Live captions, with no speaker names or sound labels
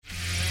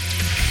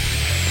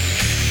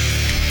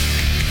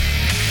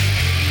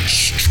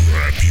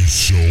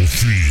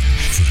yourself in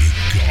for the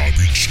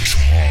Garbage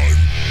Time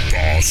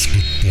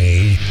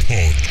Basketball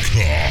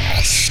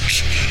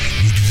Podcast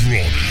with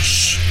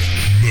Rodders,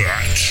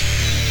 Matt,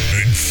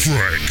 and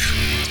Frank,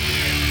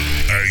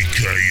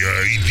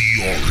 aka The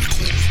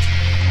Oracle.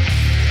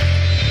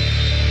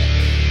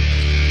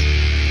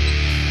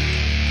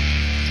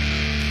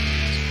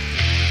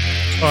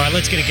 All right,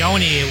 let's get it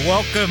going here.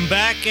 Welcome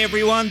back,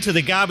 everyone, to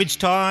the Garbage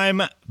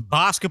Time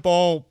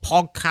Basketball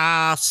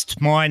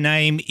Podcast. My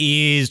name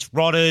is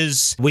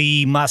Rodders.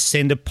 We must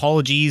send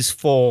apologies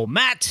for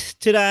Matt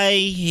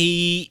today.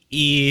 He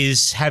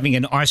is having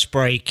an ice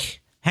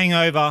break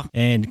hangover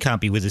and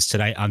can't be with us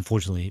today,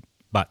 unfortunately,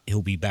 but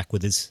he'll be back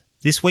with us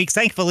this week.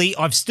 Thankfully,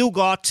 I've still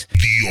got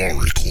The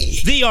Oracle.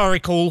 The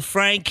Oracle.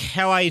 Frank,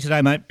 how are you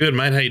today, mate? Good,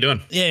 mate. How you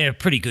doing? Yeah,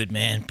 pretty good,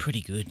 man.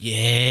 Pretty good.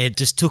 Yeah,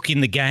 just took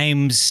in the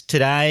games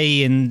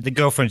today and the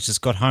girlfriend's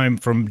just got home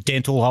from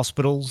dental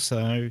hospital.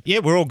 So, yeah,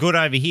 we're all good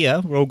over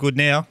here. We're all good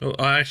now. Well,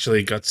 I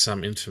actually got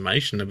some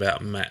information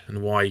about Matt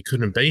and why he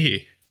couldn't be here.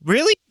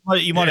 Really?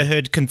 You might have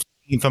heard confusing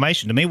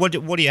information to me. What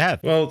do you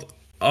have? Well,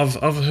 I've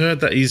heard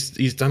that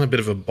he's done a bit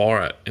of a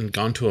Borat and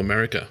gone to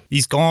America.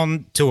 He's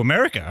gone to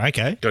America.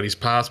 Okay. Got his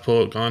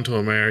passport, gone to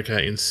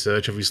America in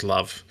search of his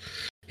love.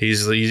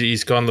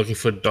 He's gone looking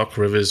for Doc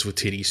Rivers with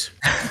titties.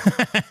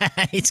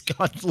 He's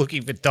gone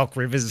looking for Doc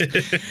Rivers.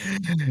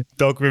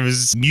 Doc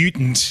Rivers'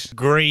 mutant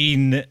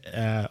green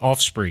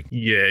offspring.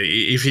 Yeah,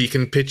 if you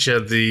can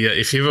picture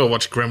if you ever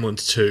watched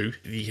Gremlins 2,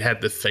 he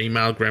had the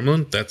female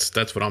gremlin.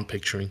 That's what I'm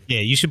picturing.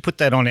 Yeah, you should put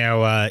that on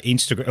our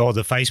Instagram or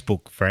the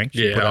Facebook, Frank.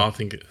 Yeah, I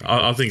think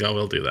I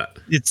will do that.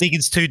 You think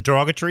it's too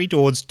derogatory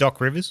towards Doc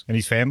Rivers and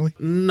his family?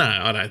 No,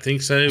 I don't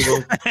think so.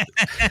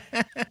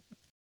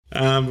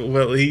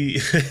 Well,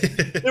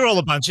 they're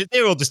all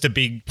just a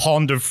big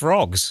pond of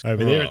frogs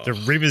over there at the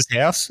Rivers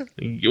house.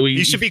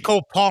 You should be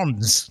called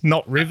ponds,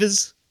 not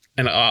rivers.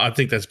 And I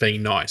think that's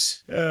being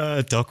nice.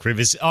 Doc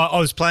Rivers. I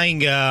was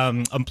playing,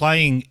 I'm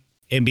playing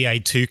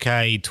NBA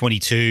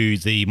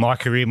 2K22, the My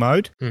Career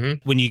mode.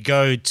 Mm-hmm. When you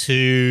go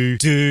to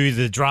do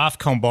the draft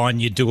combine,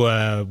 you do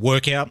a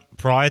workout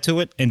prior to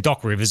it, and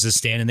Doc Rivers is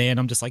standing there, and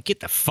I'm just like, get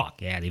the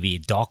fuck out of here,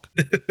 Doc.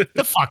 Get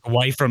the fuck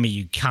away from me,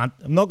 you cunt.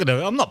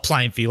 I'm not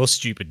playing for your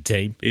stupid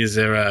team. Is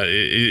there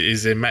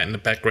Matt in the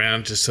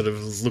background just sort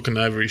of looking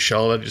over his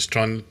shoulder, just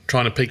trying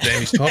to peek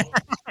down his top?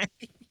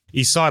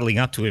 He's sidling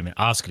up to him and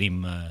asking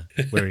him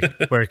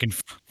where he can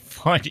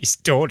find his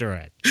daughter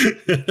at.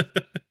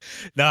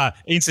 Nah,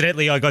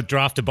 incidentally, I got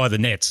drafted by the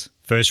Nets,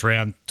 first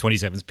round,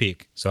 27th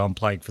pick. So I'm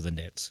playing for the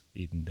Nets.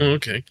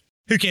 Okay.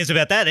 Who cares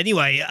about that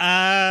anyway?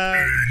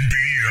 NBA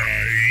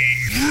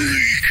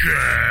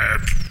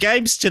Recap.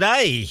 Games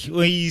today.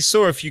 We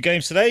saw a few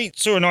games today.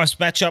 Saw a nice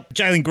matchup.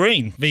 Jalen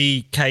Green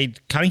v. Cade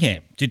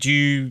Cunningham.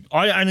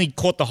 I only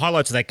caught the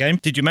highlights of that game.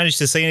 Did you manage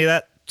to see any of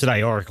that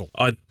today, Oracle?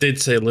 I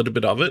did see a little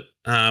bit of it.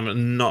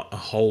 Not a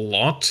whole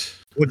lot.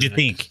 What did you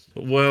think?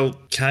 Well,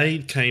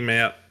 Cade came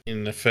out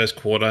in the first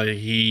quarter.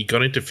 He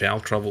got into foul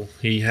trouble.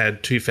 He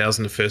had 2 fouls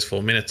in the first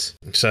 4 minutes.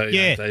 So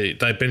yeah, they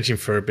benched him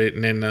for a bit.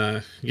 And then,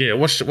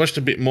 watched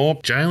a bit more.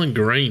 Jalen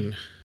Green.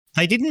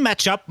 They didn't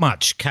match up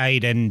much,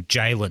 Cade and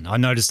Jalen. I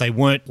noticed they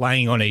weren't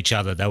laying on each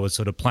other. They were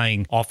sort of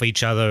playing off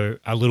each other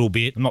a little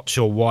bit. I'm not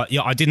sure why.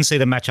 Yeah, I didn't see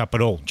the match up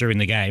at all during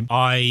the game.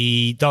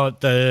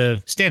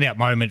 The standout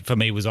moment for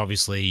me was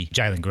obviously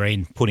Jalen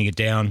Green putting it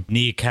down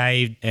near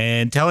Cade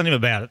and telling him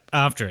about it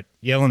after it,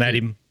 yelling at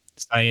him,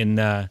 saying,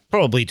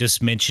 probably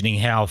just mentioning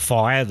how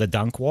fire the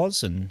dunk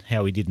was and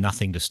how he did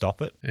nothing to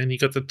stop it. And he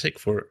got the tech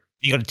for it.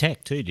 He got a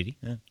tech too, did he?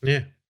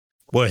 Yeah.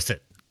 Worth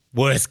it.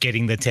 Worth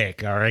getting the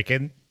tech, I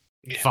reckon.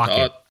 Fuck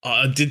it.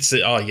 I did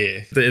see. Oh yeah,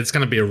 it's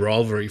going to be a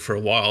rivalry for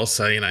a while.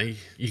 So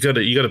you got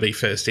to be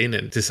first in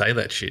and to say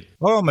that shit.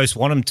 I almost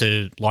want them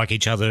to like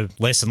each other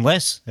less and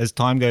less as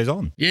time goes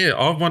on. Yeah,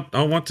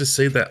 I want to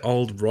see that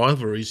old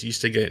rivalries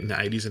used to get in the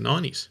 80s and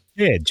 90s.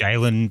 Yeah,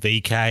 Jalen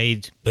v.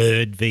 Cade,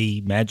 Bird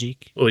v.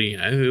 Magic. Well,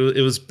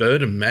 it was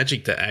Bird and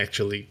Magic that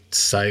actually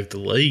saved the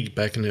league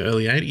back in the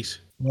early 80s.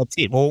 That's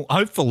it. Well,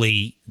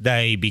 hopefully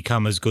they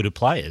become as good a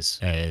players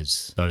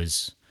as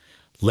those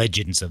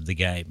legends of the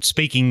game.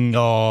 Speaking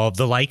of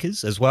the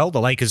Lakers as well, the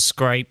Lakers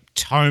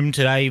scraped home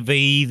today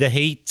v. the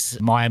Heat.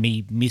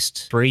 Miami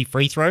missed 3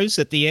 free throws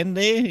at the end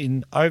there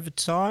in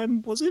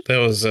overtime, was it? That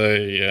was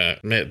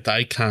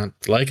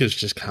Lakers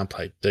just can't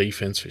play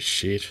defense for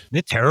shit.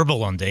 They're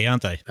terrible on D,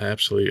 aren't they?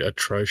 Absolutely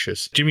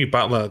atrocious. Jimmy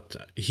Butler,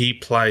 he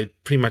played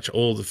pretty much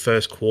all the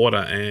first quarter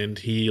and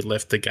he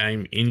left the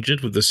game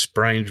injured with a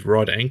sprained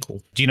right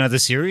ankle. Do you know the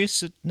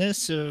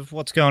seriousness of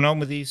what's going on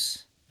with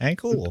his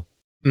ankle? Or?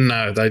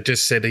 No, they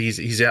just said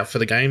he's out for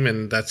the game,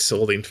 and that's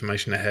all the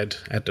information they had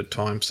at the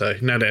time. So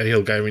no doubt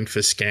he'll go in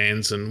for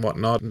scans and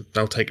whatnot, and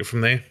they'll take it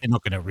from there. They're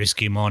not going to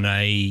risk him on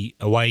a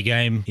away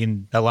game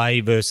in LA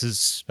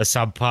versus a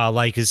subpar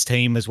Lakers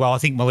team as well. I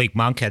think Malik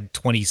Monk had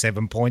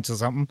 27 points or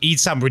something. He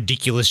had some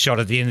ridiculous shot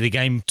at the end of the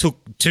game, took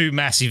 2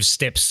 massive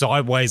steps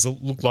sideways,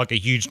 it looked like a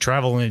huge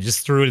travel, and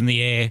just threw it in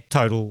the air.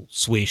 Total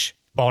swish.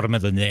 bottom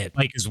of the net.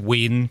 Lakers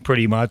win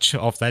pretty much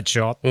off that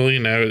shot. Well,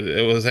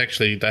 it was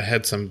actually, they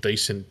had some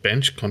decent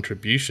bench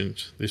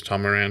contributions this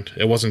time around.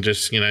 It wasn't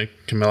just,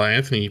 Carmelo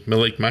Anthony.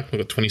 Malik Monk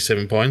got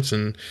 27 points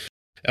and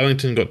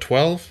Ellington got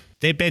 12.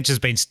 Their bench has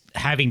been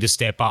having to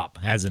step up,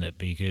 hasn't it?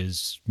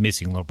 Because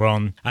missing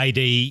LeBron,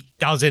 AD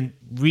doesn't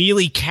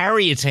really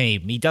carry a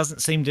team. He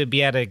doesn't seem to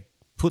be able to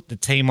put the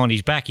team on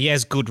his back. He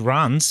has good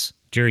runs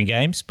during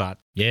games, but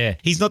yeah,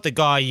 he's not the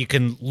guy you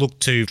can look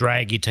to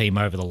drag your team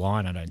over the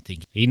line, I don't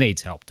think. He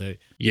needs help too.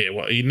 Yeah,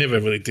 well, he never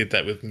really did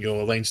that with New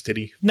Orleans, did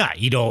he? No,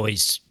 he'd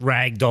always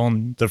ragged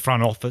on the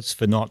front office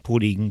for not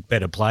putting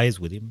better players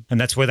with him. And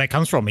that's where that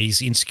comes from.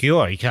 He's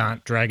insecure. He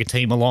can't drag a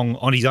team along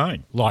on his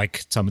own,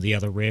 like some of the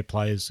other rare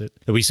players that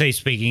we see.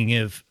 Speaking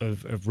of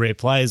rare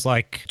players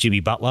like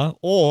Jimmy Butler,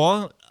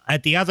 or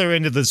at the other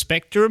end of the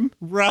spectrum,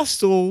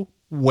 Russell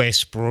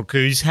Westbrook,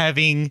 who's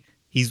having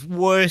his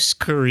worst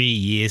career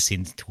year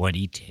since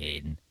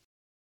 2010.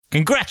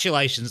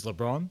 Congratulations,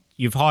 LeBron.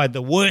 You've hired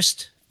the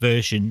worst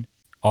version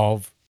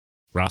of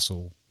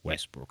Russell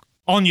Westbrook.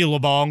 On you,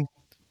 LeBron.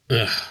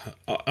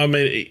 I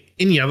mean,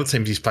 in the other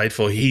teams he's played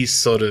for, he's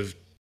sort of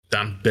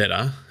done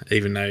better,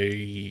 even though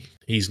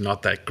he's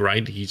not that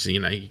great. He's,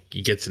 he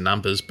gets the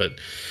numbers, but...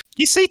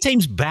 You see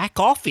teams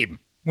back off him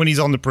when he's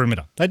on the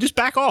perimeter. They just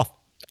back off.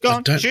 Go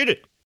on, shoot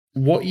it.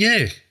 What?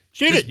 Yeah.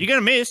 Shoot it. You're going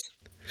to miss.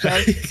 So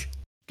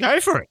go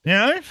for it,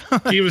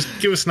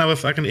 give us another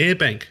fucking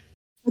airbank.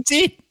 That's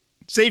it.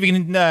 See if you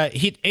can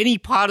hit any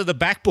part of the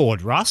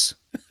backboard, Russ.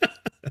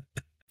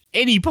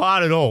 Any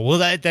part at all. Well,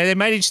 they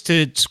managed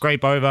to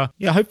scrape over.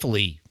 Yeah,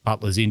 hopefully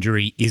Butler's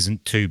injury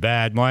isn't too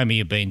bad. Miami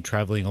have been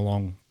travelling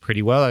along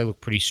pretty well. They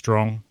look pretty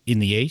strong in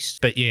the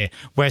East. But yeah,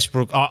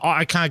 Westbrook,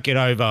 I can't get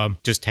over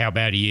just how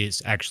bad he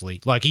is,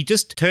 actually. Like, he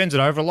just turns it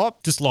over a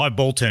lot, just live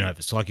ball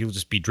turnovers. Like, he'll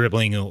just be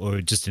dribbling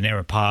or just an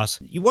error pass.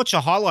 You watch a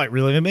highlight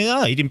reel,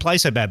 he didn't play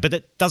so bad. But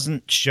it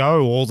doesn't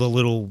show all the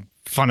little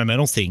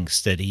fundamental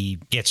things that he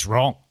gets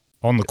wrong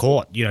on the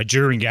court,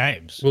 during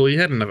games. Well, he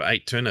had another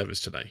 8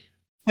 turnovers today.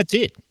 That's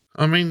it.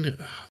 I mean...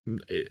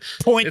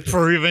 Point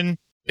proven.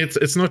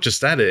 It's not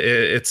just that.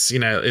 It's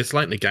it's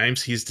late in the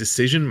games. His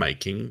decision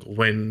making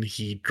when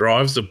he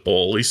drives the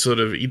ball,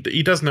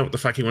 he doesn't know what the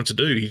fuck he wants to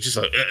do. He's just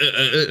like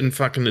and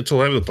fucking it's all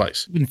over the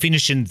place. Been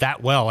finishing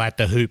that well at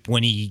the hoop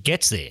when he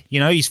gets there.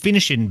 He's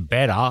finishing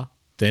better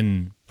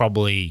than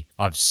probably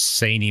I've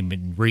seen him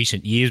in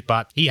recent years,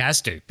 but he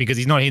has to because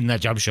he's not hitting that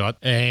jump shot.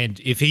 And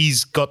if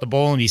he's got the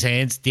ball in his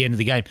hands at the end of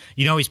the game,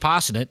 he's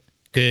passing it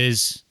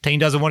because team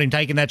doesn't want him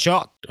taking that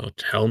shot. Oh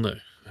hell no,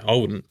 I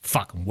wouldn't.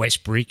 Fucking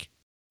Westbrook.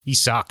 He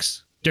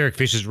sucks. Derek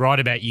Fisher's right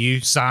about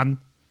you, son.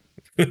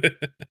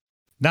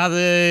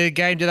 Another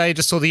game today I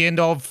just saw the end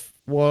of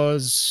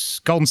was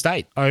Golden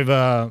State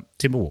over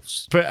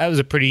Timberwolves. That was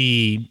a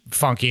pretty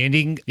funky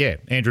ending. Yeah,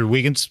 Andrew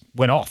Wiggins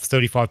went off,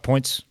 35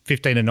 points,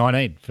 15 and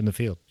 19 from the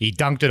field. He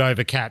dunked it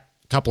over Cat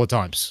a couple of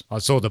times. I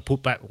saw the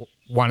putback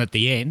one at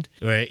the end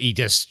where he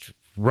just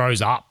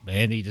rose up,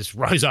 man. He just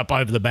rose up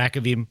over the back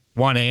of him,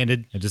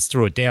 one-handed, and just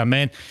threw it down,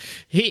 man.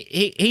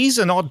 He's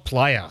an odd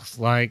player.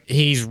 Like,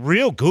 he's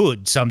real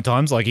good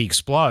sometimes, like he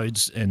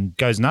explodes and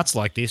goes nuts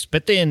like this,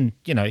 but then,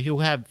 he'll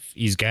have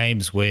his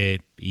games where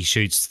he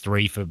shoots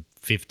 3 for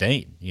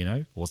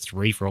 15, or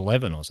 3 for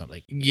 11 or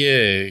something.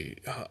 Yeah,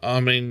 I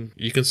mean,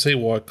 you can see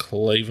why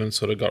Cleveland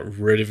sort of got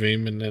rid of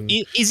him, and then...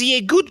 Is he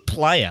a good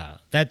player?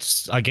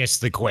 That's, I guess,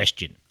 the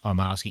question I'm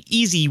asking.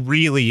 Is he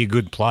really a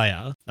good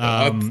player?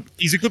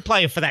 He's a good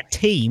player for that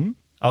team.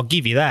 I'll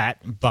give you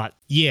that. But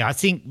yeah, I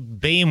think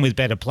being with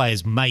better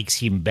players makes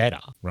him better,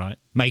 right?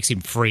 Makes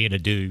him freer to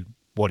do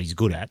what he's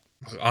good at.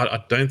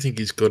 I don't think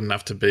he's good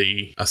enough to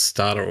be a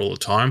starter all the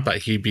time, but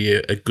he'd be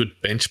a good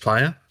bench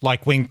player.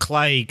 Like when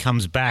Clay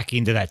comes back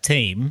into that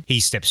team, he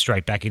steps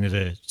straight back into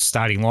the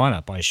starting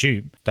lineup, I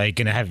assume. They're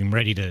going to have him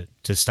ready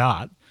to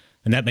start.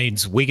 And that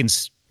means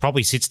Wiggins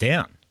probably sits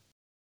down.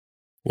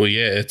 Well,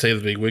 yeah, it's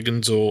either be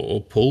Wiggins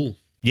or Poole.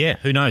 Yeah,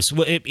 who knows?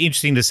 Well,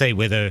 interesting to see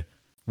whether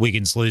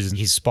Wiggins loses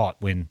his spot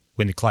when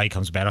the Clay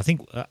comes back.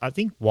 I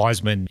think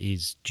Wiseman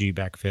is due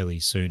back fairly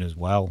soon as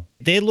well.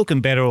 They're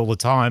looking better all the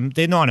time.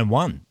 They're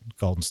 9-1,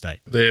 Golden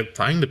State. They're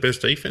playing the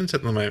best defense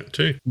at the moment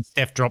too.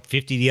 Steph dropped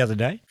 50 the other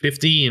day.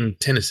 50 and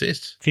 10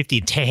 assists. 50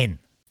 and 10.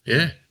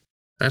 Yeah,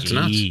 that's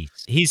nuts.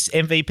 His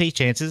MVP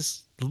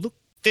chances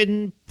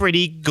looking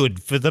pretty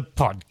good for the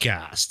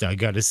podcast, I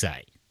got to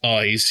say.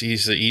 Oh, he's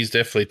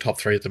definitely top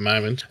 3 at the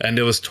moment. And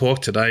there was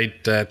talk today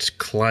that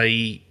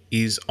Clay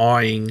is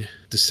eyeing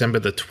December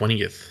the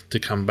 20th to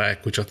come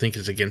back, which I think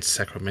is against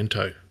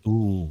Sacramento.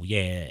 Ooh,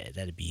 yeah,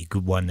 that'd be a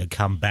good one to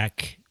come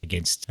back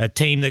against a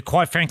team that,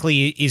 quite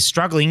frankly, is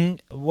struggling.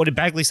 What did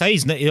Bagley say?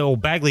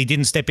 Bagley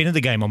didn't step into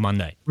the game on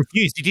Monday.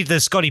 Refused. He did the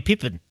Scottie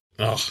Pippen.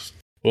 Oh,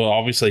 well,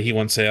 obviously he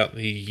wants out.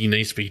 He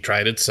needs to be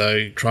traded,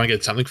 so try and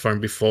get something for him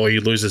before he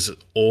loses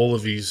all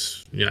of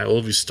his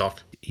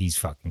stock. He's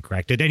fucking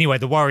cracked it. Anyway,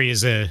 the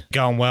Warriors are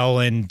going well,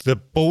 and the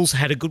Bulls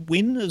had a good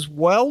win as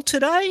well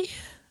today.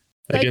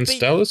 Against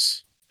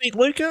Dallas? big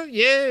Luca,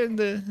 yeah, and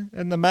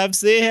the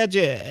Mavs there.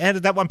 How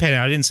did that one pan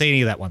out? I didn't see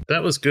any of that one.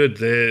 That was good.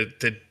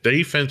 The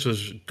defense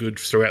was good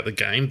throughout the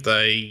game.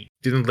 They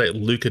didn't let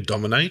Luca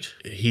dominate.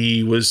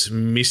 He was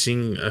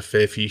missing a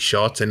fair few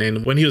shots, and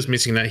then when he was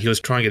missing that, he was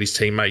trying to get his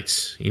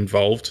teammates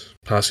involved,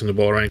 passing the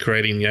ball around,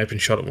 creating the open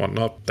shot and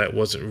whatnot. That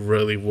wasn't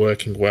really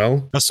working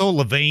well. I saw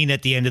Levine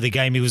at the end of the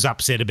game. He was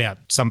upset about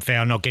some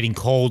foul not getting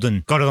called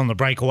and got it on the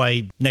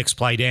breakaway. Next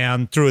play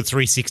down, threw a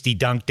 360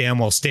 dunk down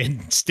while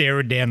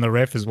staring down the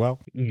ref as well.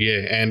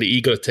 Yeah, and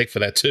he got a tech for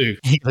that too.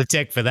 He got a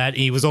tech for that.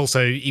 He was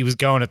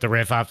going at the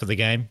ref after the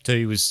game too.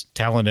 He was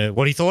telling her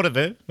what he thought of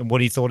her and what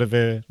he thought of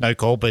her no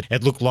call. But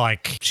it looked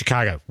like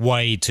Chicago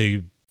way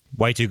too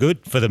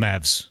good for the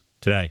Mavs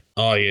today.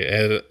 Oh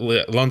yeah,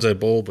 Lonzo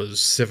Ball was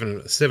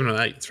 7 and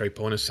 8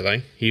 3-pointers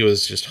today. He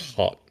was just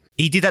hot.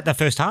 He did that in the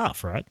first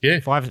half, right? Yeah.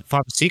 5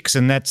 6,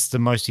 and that's the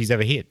most he's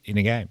ever hit in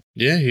a game.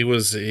 Yeah, he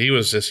was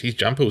just, his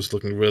jumper was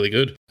looking really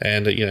good.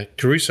 And,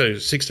 Caruso,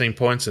 16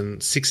 points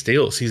and 6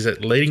 steals. He's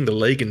leading the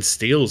league in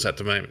steals at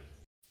the moment,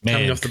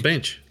 coming off the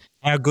bench.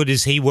 How good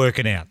is he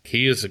working out?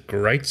 He is a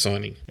great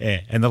signing.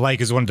 Yeah, and the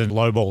Lakers wanted to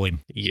lowball him.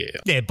 Yeah.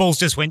 Yeah, Bulls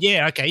just went,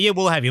 yeah, okay, yeah,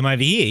 we'll have him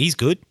over here. He's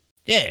good.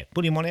 Yeah,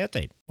 put him on our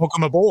team.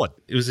 Welcome aboard.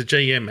 It was the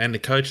GM and the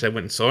coach that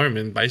went and saw him,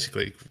 and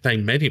basically they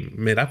met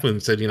up with him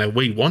and said,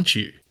 we want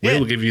you. Yeah. We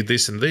will give you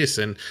this and this.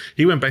 And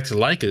he went back to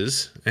the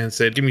Lakers and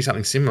said, give me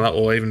something similar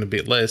or even a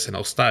bit less and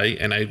I'll stay.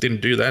 And they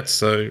didn't do that.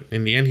 So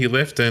in the end, he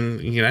left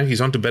and,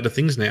 he's on to better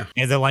things now.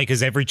 Yeah, the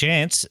Lakers every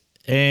chance.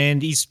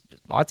 And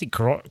I think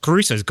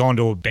Caruso's gone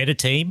to a better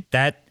team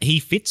that he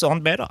fits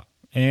on better.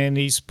 And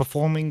he's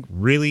performing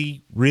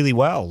really, really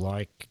well.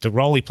 Like, the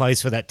role he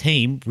plays for that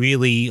team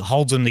really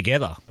holds them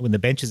together when the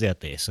bench is out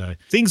there. So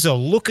things are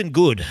looking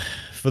good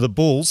for the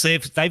Bulls.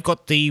 They've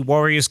got the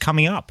Warriors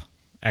coming up,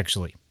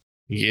 actually.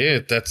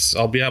 Yeah,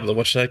 I'll be able to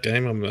watch that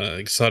game. I'm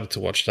excited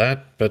to watch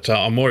that. But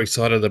I'm more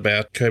excited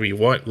about Kobe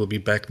White. Will be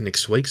back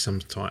next week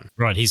sometime.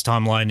 Right, his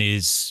timeline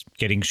is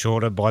getting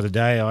shorter by the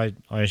day,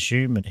 I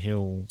assume, and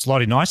he'll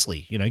slide in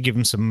nicely. Give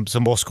him some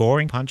more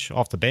scoring punch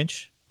off the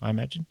bench, I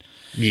imagine.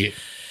 Yeah.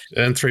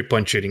 And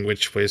 3-point shooting,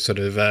 which we're sort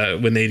of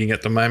we're needing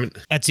at the moment.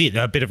 That's it.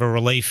 A bit of a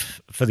relief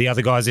for the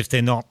other guys if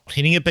they're not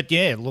hitting it. But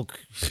yeah, look,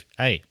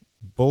 hey,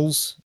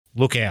 Bulls,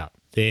 look out.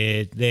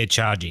 They're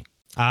charging.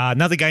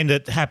 Another game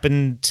that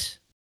happened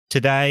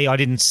today, I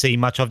didn't see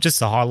much of.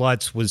 Just the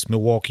highlights was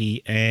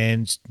Milwaukee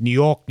and New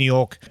York. New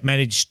York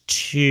managed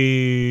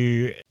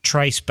to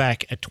trace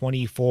back a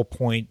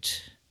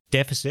 24-point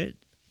deficit.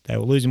 They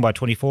were losing by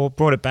 24,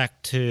 brought it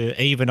back to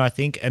even, I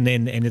think, and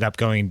then ended up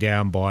going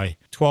down by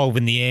 12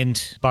 in the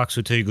end. Bucks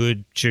were too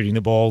good shooting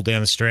the ball down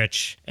the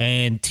stretch.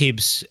 And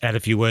Tibbs had a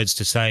few words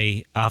to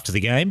say after the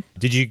game.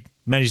 Did you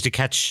manage to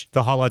catch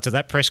the highlights of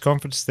that press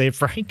conference there,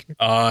 Frank?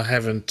 I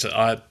haven't.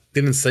 I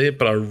didn't see it,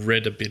 but I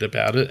read a bit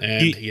about it.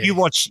 And you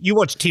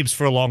watched Tibbs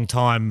for a long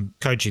time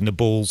coaching the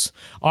Bulls.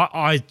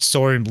 I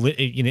saw him,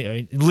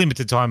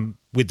 limited time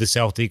with the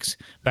Celtics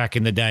back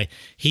in the day.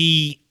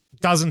 He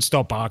doesn't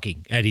stop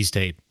barking at his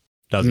team,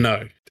 does he?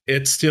 No.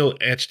 It's still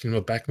etched in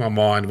the back of my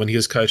mind when he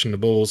was coaching the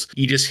Bulls.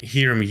 You just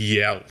hear him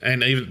yell.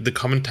 And even the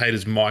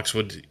commentators' mics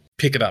would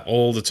pick it up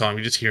all the time.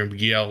 You just hear him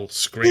yell,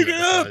 scream at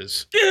the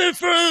players. Get in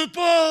front of the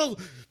ball!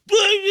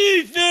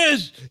 Play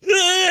defense!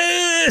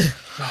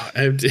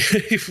 And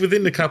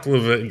within a couple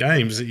of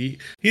games,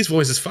 his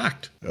voice is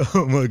fucked.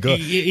 Oh, my God.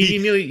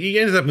 He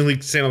ended up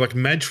nearly sounding like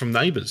Madge from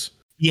Neighbours.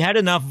 He had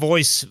enough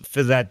voice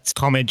for that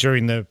comment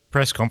during the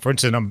press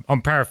conference, and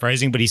I'm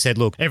paraphrasing, but he said,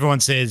 look, everyone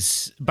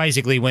says,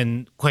 basically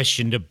when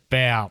questioned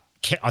about,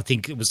 I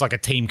think it was like a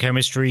team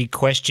chemistry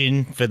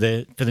question for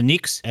the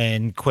Knicks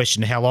and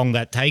questioned how long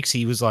that takes.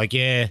 He was like,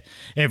 yeah,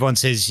 everyone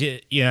says,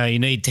 you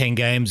need 10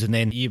 games and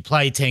then you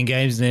play 10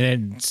 games and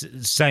then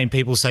same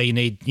people say you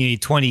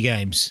need 20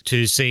 games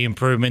to see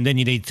improvement. Then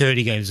you need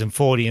 30 games and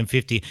 40 and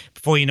 50.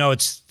 Before you know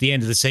it's the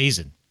end of the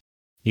season.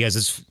 He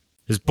goes,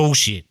 it's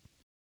bullshit.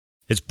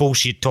 It's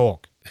bullshit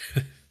talk.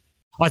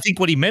 I think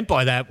what he meant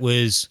by that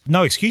was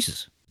no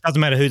excuses. Doesn't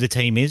matter who the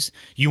team is.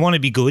 You want to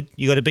be good,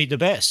 you got to beat the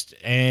best.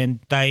 And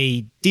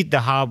they did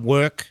the hard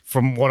work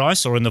from what I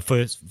saw in the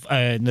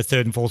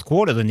third and fourth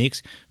quarter, the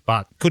Knicks,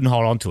 but couldn't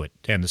hold on to it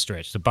down the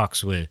stretch. The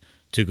Bucks were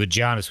too good.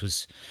 Giannis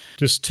was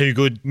just too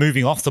good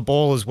moving off the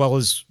ball as well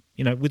as,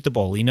 with the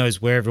ball. He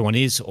knows where everyone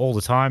is all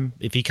the time.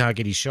 If he can't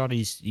get his shot,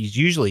 he's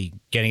usually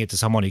getting it to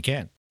someone who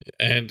can.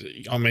 And,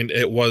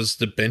 it was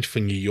the bench for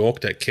New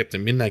York that kept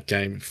them in that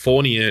game.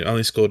 Fournier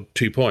only scored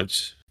 2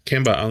 points.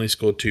 Kemba only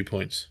scored 2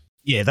 points.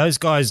 Yeah, those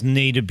guys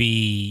need to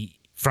be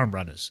front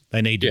runners.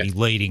 They need to be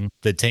leading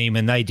the team,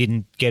 and they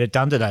didn't get it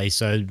done today,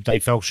 so they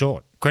fell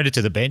short. Credit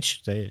to the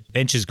bench. The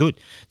bench is good.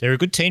 They're a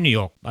good team, New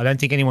York. I don't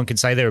think anyone can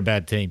say they're a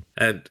bad team.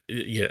 And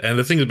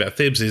the thing about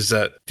Thibs is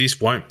that this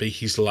won't be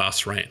his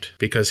last rant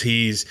because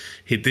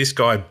this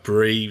guy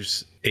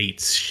breathes,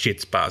 eats,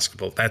 shits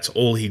basketball. That's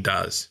all he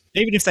does.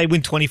 Even if they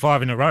win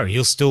 25 in a row,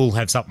 he'll still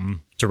have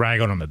something to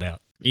rag on them about.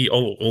 He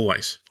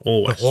always.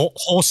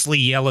 Hoarsely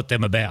yell at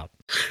them about.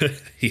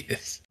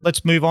 Yes.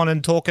 Let's move on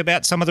and talk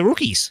about some of the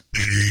rookies.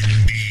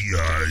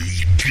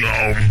 NBA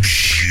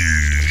Gumshoes.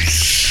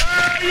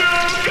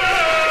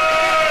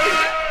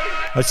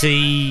 I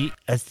see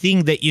a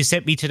thing that you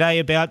sent me today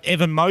about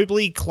Evan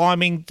Mobley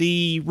climbing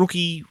the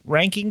rookie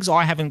rankings.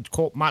 I haven't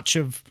caught much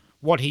of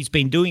what he's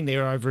been doing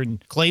there over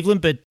in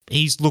Cleveland, but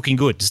he's looking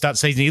good to start the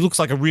season. He looks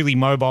like a really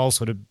mobile,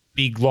 sort of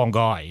big, long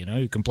guy,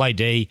 who can play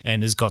D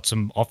and has got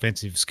some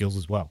offensive skills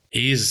as well.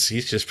 He's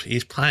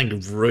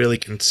playing really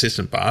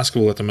consistent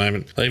basketball at the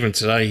moment. Even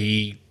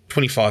today,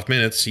 25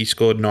 minutes, he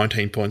scored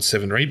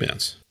 19.7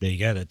 rebounds. There you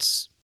go.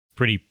 That's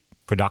pretty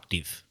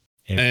productive.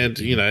 And,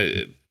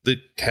 the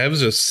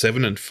Cavs are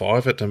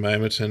 7-5 at the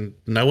moment, and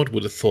no one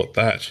would have thought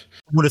that.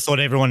 Would have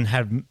thought everyone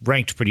had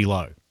ranked pretty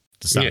low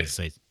to start the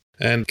season.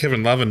 And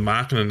Kevin Love and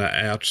Markkanen are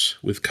out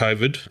with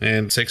COVID,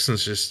 and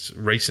Sexton's just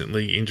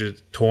recently had a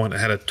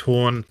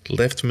torn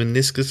left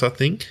meniscus, I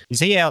think. Is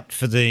he out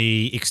for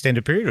the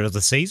extended period of the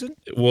season?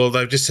 Well,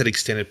 they've just said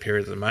extended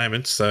period at the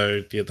moment,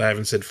 so they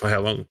haven't said for how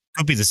long.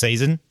 Could be the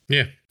season.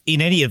 Yeah. In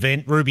any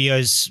event,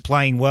 Rubio's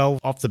playing well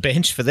off the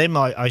bench for them.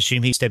 I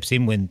assume he steps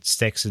in when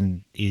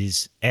Sexton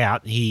is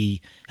out.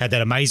 He had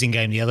that amazing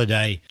game the other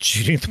day,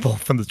 shooting the ball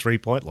from the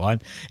three-point line.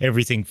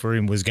 Everything for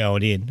him was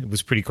going in. It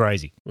was pretty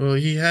crazy. Well,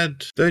 he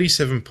had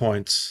 37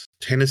 points,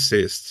 10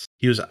 assists.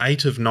 He was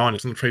 8 of 9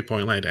 from the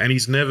three-point line, and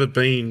he's never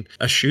been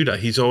a shooter.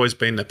 He's always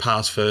been the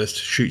pass first,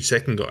 shoot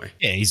second guy.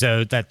 Yeah, he's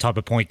that type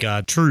of point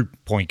guard, true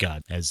point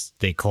guard, as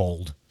they're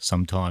called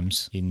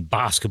sometimes in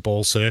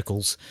basketball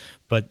circles.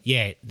 But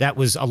yeah,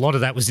 a lot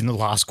of that was in the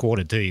last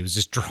quarter too. He was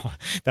just dry.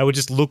 They were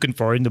just looking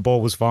for him. The ball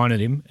was fine at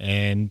him,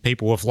 and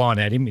people were flying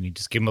at him, and he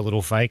just give him a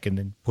little fake and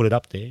then put it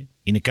up there.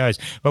 In it goes.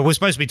 But we're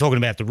supposed to be talking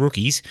about the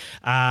rookies.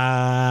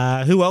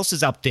 Who else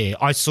is up there?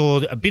 I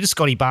saw a bit of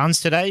Scotty Barnes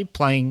today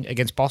playing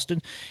against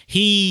Boston.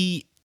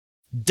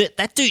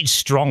 That dude's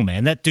strong,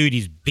 man. That dude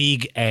is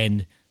big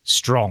and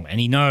strong, and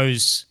he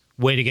knows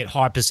where to get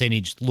high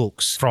percentage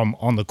looks from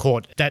on the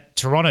court. That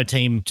Toronto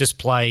team just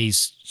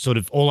plays sort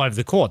of all over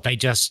the court. They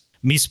just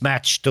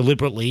mismatch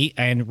deliberately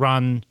and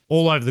run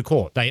all over the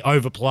court. They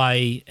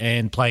overplay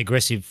and play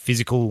aggressive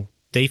physical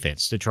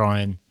defense to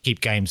try and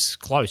keep games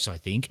close, I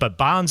think. But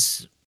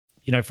Barnes,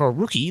 for a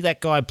rookie,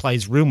 that guy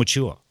plays real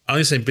mature. I've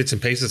only seen bits and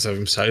pieces of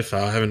him so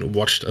far. I haven't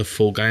watched a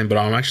full game, but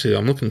I'm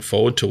looking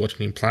forward to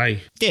watching him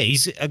play. Yeah,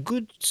 he's a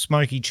good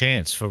smoky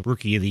chance for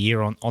Rookie of the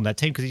Year on that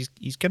team because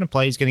he's going to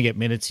play, he's going to get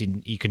minutes,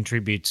 and he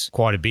contributes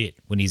quite a bit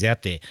when he's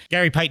out there.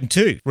 Gary Payton,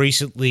 too,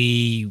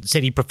 recently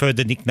said he preferred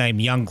the nickname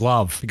Young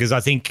Glove because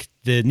I think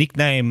the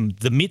nickname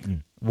The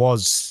Mitten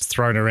was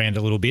thrown around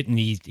a little bit, and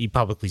he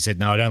publicly said,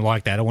 no, I don't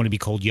like that. I want to be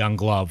called Young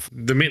Glove.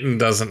 The Mitten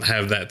doesn't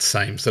have that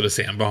same sort of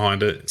sound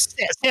behind it.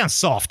 Sounds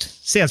soft.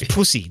 Sounds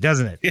pussy,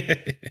 doesn't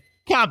it?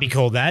 Can't be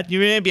called that.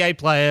 You're an NBA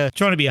player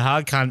trying to be a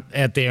hard cunt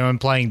out there and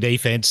playing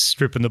defense,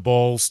 stripping the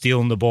ball,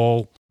 stealing the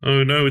ball.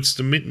 Oh, no, it's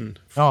the Mitten.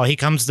 Oh, here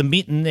comes the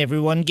Mitten.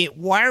 Everyone get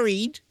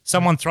worried.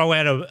 Someone throw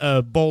out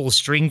a ball of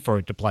string for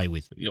it to play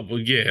with.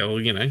 Well,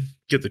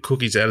 get the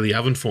cookies out of the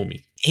oven for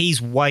me.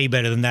 He's way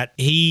better than that.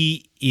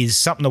 He is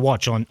something to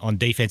watch on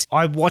defense.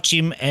 I watch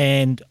him,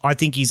 and I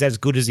think he's as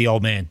good as the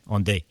old man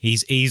on D.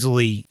 He's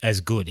easily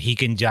as good. He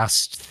can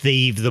just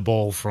thieve the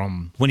ball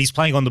from when he's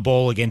playing on the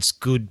ball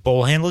against good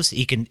ball handlers.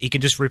 He can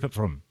just rip it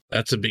from him.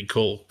 That's a big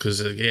call because,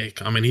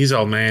 his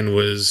old man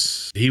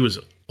was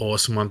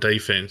awesome on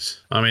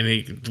defense.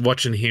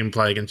 Watching him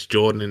play against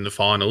Jordan in the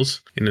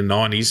finals in the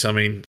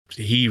 90s,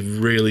 he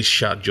really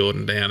shut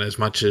Jordan down as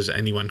much as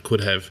anyone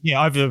could have.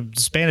 Yeah, over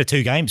the span of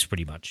 2 games,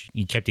 pretty much.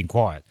 He kept him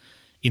quiet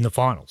in the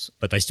finals,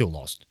 but they still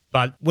lost.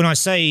 But when I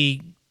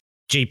say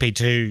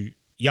GP2,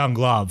 Young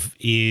Glove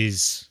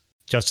is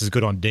just as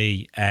good on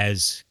D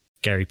as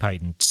Gary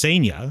Payton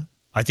Sr.,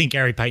 I think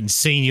Gary Payton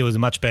Sr. was a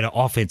much better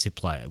offensive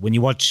player. When you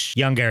watch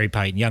young Gary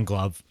Payton, Young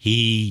Glove,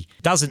 he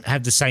doesn't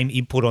have the same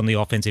input on the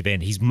offensive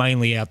end. He's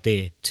mainly out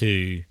there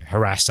to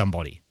harass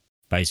somebody,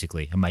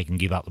 basically, and make him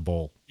give up the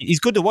ball. He's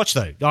good to watch,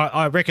 though.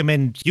 I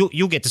recommend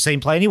you'll get to see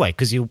him play anyway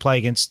because he'll play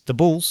against the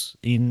Bulls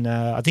in,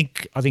 I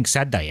think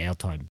Saturday, our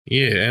time.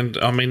 Yeah, and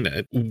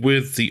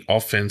with the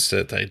offense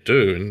that they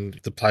do and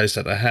the players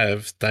that they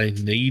have, they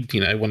need,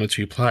 1 or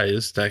 2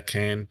 players that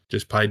can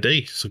just play D.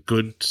 It's a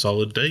good,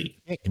 solid D.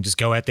 Yeah, and just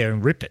go out there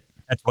and rip it.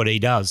 That's what he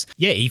does.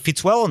 Yeah, he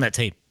fits well on that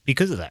team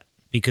because of that.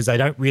 Because they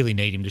don't really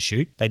need him to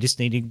shoot. They just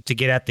need him to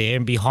get out there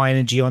and be high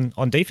energy on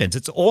defense.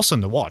 It's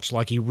awesome to watch.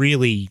 He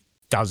really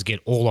does get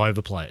all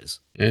over players.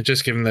 Yeah,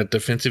 just give him that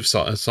defensive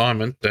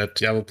assignment that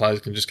the other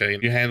players can just go,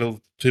 you handle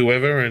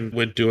whoever and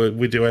we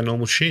do our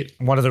normal shit.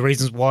 One of the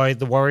reasons why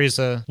the Warriors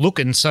are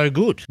looking so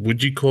good.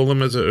 Would you call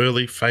them as an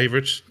early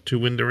favourite to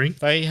win the ring?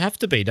 They have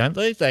to be, don't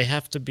they? They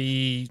have to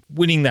be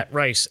winning that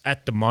race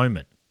at the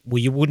moment. Well,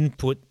 you wouldn't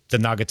put the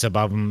Nuggets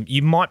above them.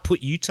 You might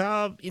put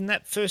Utah in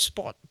that first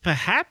spot,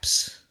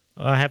 perhaps.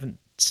 I haven't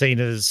seen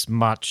as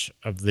much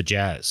of the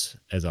Jazz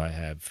as I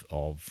have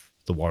of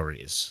the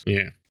Warriors.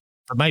 Yeah.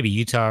 But maybe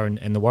Utah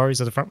and the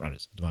Warriors are the front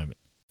runners at the moment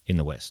in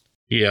the West.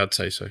 Yeah, I'd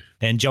say so.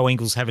 And Joe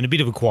Ingles having a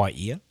bit of a quiet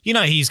year.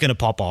 He's going to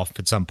pop off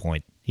at some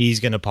point. He's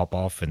going to pop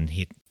off and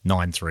hit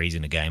 9 threes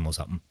in a game or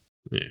something.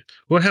 Yeah.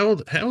 Well,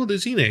 how old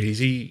is he now? Is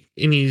he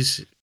in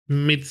his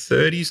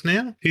mid-30s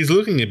now? He's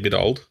looking a bit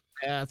old.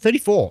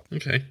 34.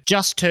 Okay.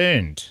 Just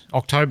turned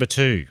October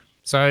 2.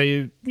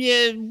 So,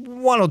 yeah,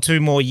 1 or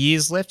 2 more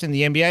years left in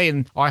the NBA,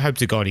 and I hope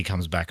to God he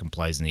comes back and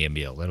plays in the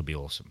NBL. That'll be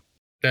awesome.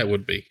 That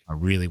would be. I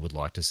really would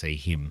like to see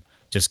him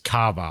just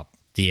carve up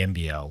the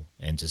NBL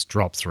and just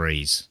drop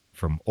threes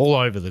from all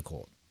over the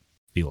court.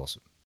 Be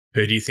awesome.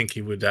 Who do you think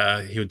he would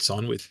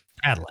sign with?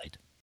 Adelaide.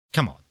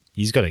 Come on.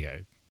 He's got to go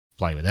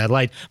play with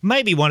Adelaide.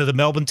 Maybe one of the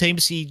Melbourne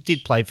teams. He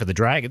did play for the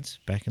Dragons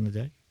back in the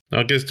day.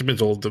 I guess it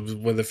depends on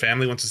whether the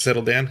family wants to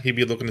settle down. He'd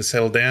be looking to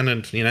settle down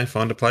and,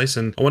 find a place.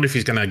 And I wonder if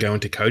he's going to go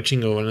into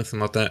coaching or anything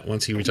like that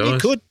once he retires. He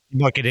could. He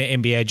might get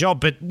an NBA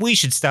job, but we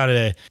should start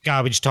a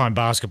Garbage Time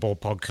Basketball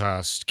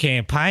podcast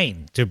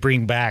campaign to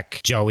bring back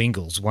Joe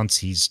Ingles once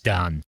he's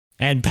done.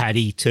 And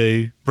Paddy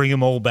too. Bring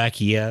them all back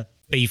here.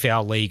 Beef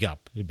our league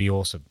up. It'd be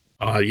awesome.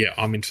 Oh, yeah,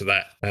 I'm into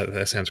that.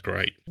 That sounds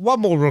great.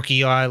 One more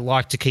rookie I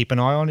like to keep an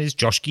eye on is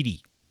Josh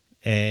Giddey.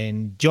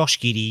 And Josh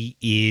Giddey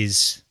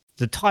is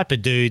the type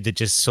of dude that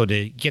just sort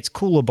of gets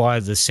cooler by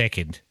the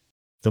second.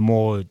 The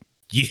more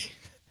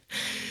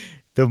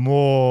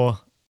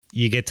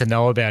you get to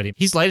know about him.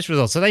 His latest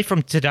results, are they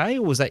from today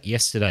or was that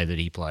yesterday that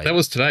he played? That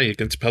was today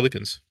against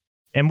Pelicans.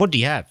 And what do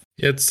you have?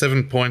 Yeah, it's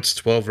 7 points,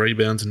 12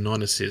 rebounds, and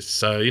 9 assists.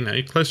 So,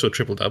 close to a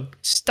triple-dub.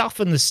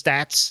 Stuffing the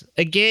stats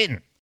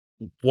again.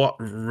 What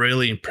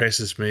really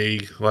impresses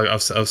me, like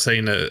I've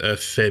seen a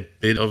fair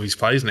bit of his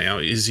plays now,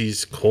 is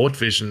his court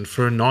vision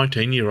for a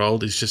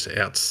 19-year-old is just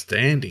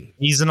outstanding.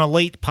 He's an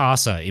elite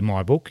passer in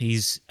my book.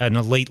 He's an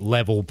elite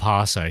level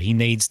passer. He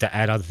needs to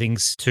add other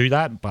things to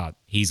that, but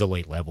he's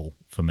elite level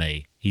for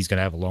me. He's going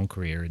to have a long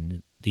career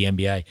in the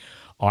NBA.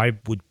 I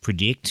would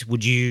predict.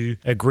 Would you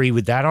agree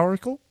with that,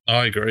 Oracle?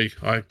 I agree.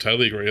 I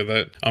totally agree with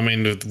that. I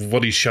mean,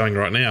 what he's showing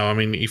right now, I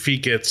mean, if he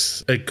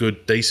gets a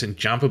good, decent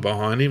jumper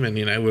behind him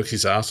and, works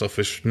his ass off,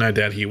 which no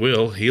doubt he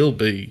will, he'll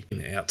be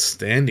an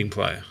outstanding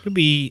player. Could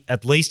be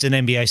at least an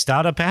NBA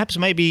starter, perhaps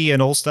maybe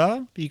an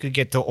all-star. You could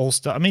get to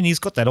all-star. I mean, he's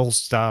got that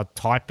all-star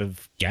type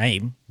of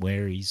game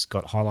where he's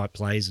got highlight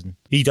plays and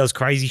he does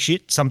crazy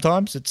shit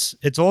sometimes.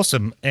 It's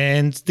awesome.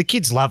 And the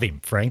kids love him,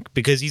 Frank,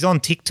 because he's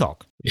on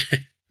TikTok.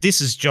 This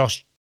is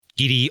Josh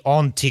Giddey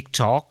on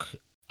TikTok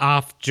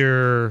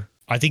after,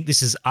 I think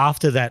this is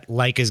after that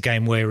Lakers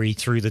game where he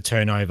threw the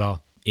turnover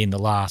in the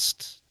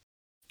last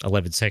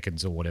 11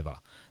 seconds or whatever.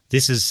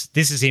 This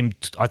is him,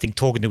 I think,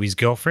 talking to his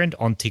girlfriend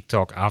on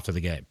TikTok after the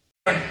game.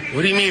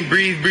 What do you mean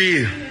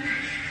breathe?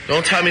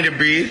 Don't tell me to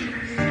breathe.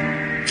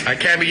 I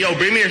can't be,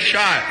 bring me a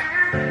shot.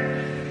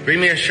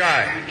 Bring me a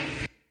shot.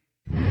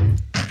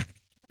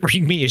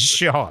 Bring me a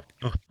shot.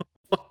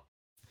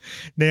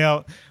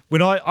 Now,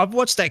 when I've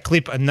watched that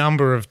clip a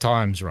number of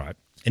times, right?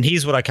 And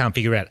here's what I can't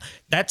figure out.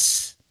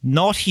 That's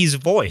not his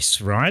voice,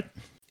 right?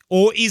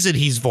 Or is it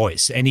his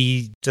voice? And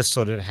he just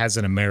sort of has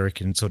an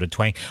American sort of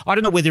twang. I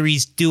don't know whether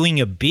he's doing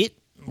a bit,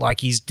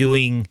 like he's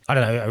doing, I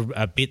don't know,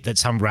 a bit that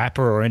some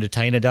rapper or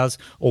entertainer does,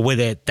 or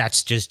whether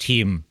that's just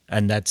him.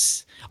 And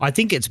I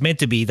think it's meant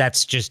to be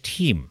that's just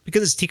him.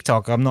 Because it's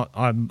TikTok,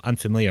 I'm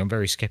unfamiliar. I'm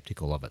very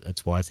skeptical of it.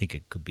 That's why I think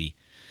it could be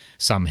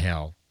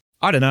somehow,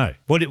 I don't know.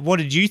 What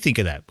did you think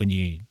of that when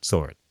you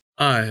saw it?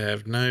 I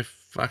have no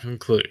fucking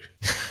clue.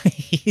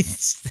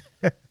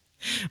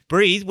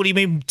 Breathe? What do you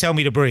mean tell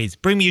me to breathe?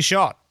 Bring me a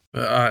shot.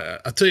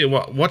 I tell you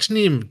what, watching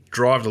him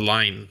drive the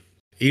lane,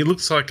 he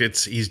looks like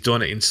he's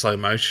doing it in slow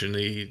motion.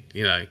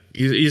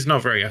 He's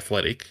not very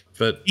athletic,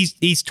 but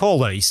he's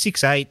taller. He's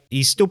 6'8".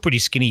 He's still pretty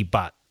skinny,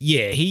 but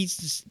yeah,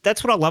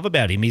 that's what I love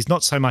about him. He's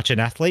not so much an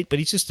athlete, but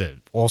he's just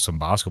an awesome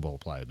basketball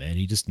player, man.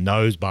 He just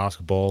knows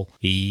basketball.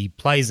 He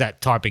plays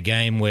that type of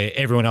game where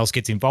everyone else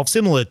gets involved,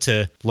 similar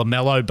to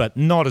LaMelo, but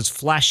not as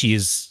flashy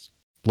as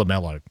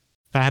LaMelo.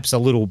 Perhaps a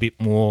little bit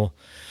more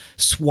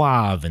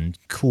suave and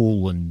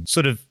cool and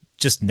sort of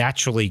just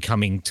naturally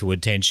coming to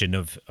attention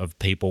of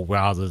people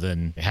rather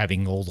than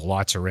having all the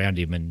lights around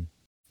him and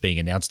being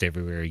announced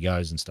everywhere he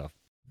goes and stuff.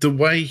 The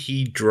way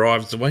he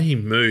drives, the way he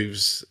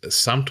moves,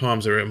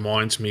 sometimes it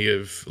reminds me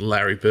of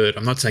Larry Bird.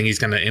 I'm not saying he's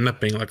going to end up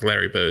being like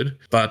Larry Bird,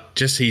 but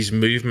just his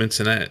movements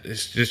and that,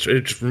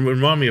 it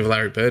reminds me of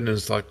Larry Bird. And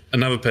it's like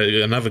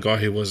another guy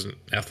who wasn't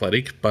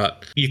athletic,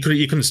 but you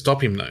couldn't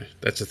stop him though.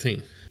 That's the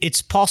thing.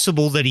 It's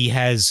possible that he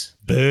has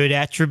Bird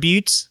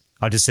attributes.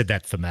 I just said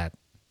that for Matt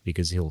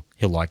because he'll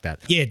like that.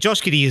 Yeah,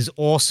 Josh Giddey is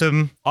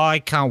awesome. I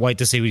can't wait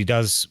to see what he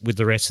does with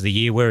the rest of the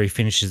year, where he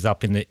finishes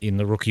up in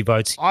the rookie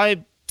votes.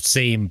 I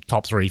see him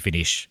top 3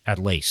 finish at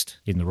least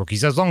in the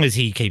rookies, as long as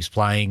he keeps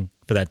playing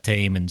for that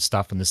team and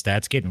stuff in the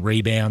stats, getting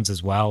rebounds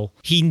as well.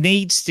 He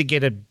needs to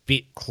get a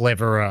bit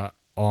cleverer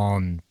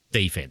on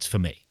defense for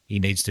me. He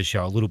needs to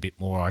show a little bit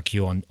more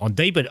IQ on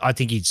D, but I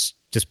think he's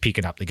just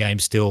picking up the game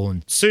still,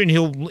 and soon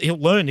he'll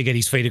learn to get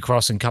his feet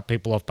across and cut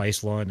people off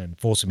baseline and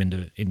force them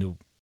into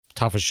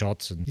tougher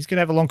shots, and he's going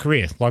to have a long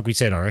career, like we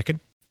said, I reckon.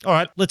 All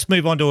right, let's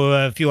move on to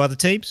a few other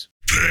teams.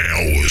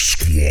 Power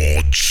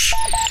Squads.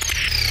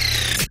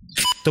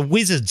 The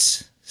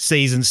Wizards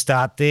season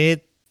start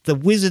there. The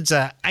Wizards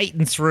are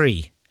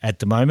 8-3 at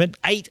the moment.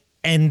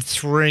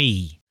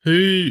 8-3.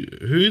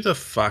 Who the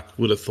fuck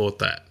would have thought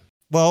that?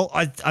 Well,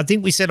 I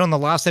think we said on the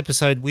last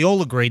episode, we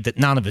all agreed that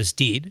none of us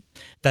did.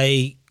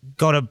 They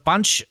got a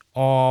bunch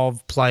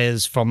of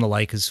players from the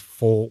Lakers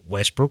for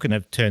Westbrook and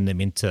have turned them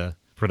into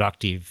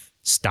productive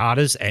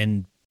starters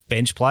and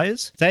bench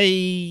players.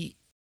 They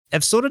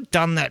have sort of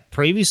done that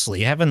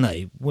previously, haven't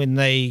they? When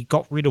they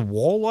got rid of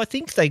Wall, I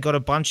think they got a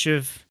bunch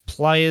of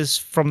players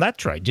from that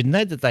trade, didn't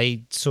they? That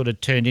they sort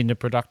of turned into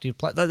productive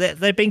players.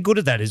 They've been good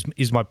at that,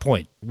 is my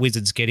point.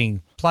 Wizards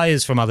getting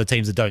players from other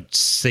teams that don't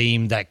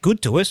seem that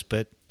good to us,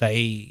 but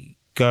they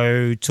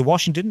go to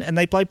Washington and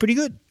they play pretty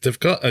good. They've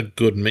got a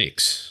good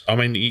mix. I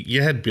mean,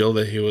 you had Bill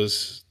there who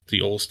was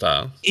the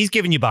all-star. He's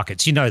giving you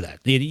buckets. You know that.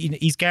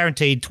 He's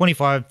guaranteed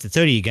 25 to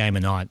 30 a game a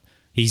night.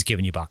 He's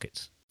giving you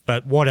buckets.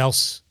 But what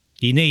else?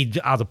 You need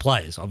other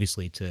players,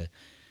 obviously, to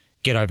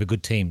get over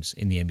good teams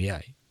in the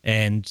NBA.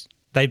 And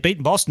they've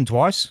beaten Boston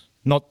twice.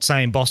 Not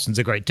saying Boston's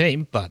a great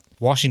team, but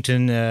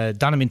Washington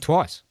done them in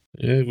twice.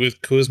 Yeah,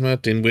 with Kuzma,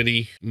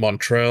 Dinwiddie,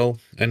 Montrell,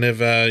 and they've,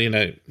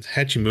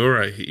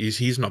 Hachimura,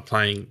 he's not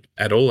playing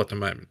at all at the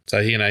moment.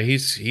 So,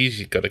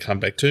 he's got to come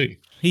back too.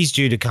 He's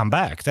due to come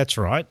back, that's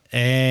right.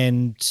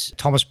 And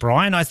Thomas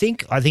Bryant, I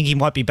think he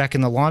might be back in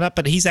the lineup,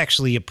 but he's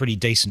actually a pretty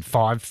decent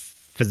five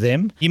for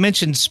them. You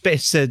mentioned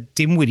Spencer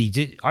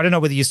Dinwiddie. I don't know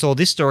whether you saw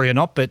this story or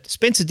not, but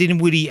Spencer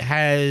Dinwiddie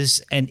has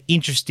an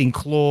interesting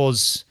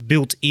clause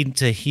built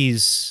into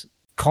his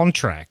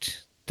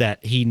contract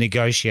that he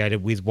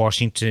negotiated with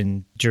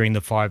Washington during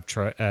the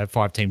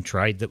five-team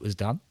trade that was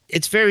done.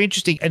 It's very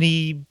interesting, and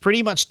he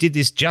pretty much did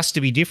this just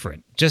to be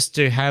different, just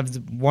to have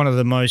one of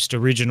the most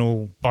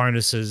original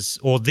bonuses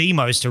or the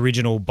most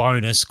original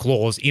bonus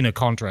clause in a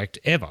contract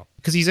ever,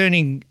 because he's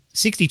earning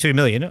 $62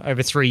 million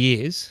over 3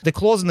 years. The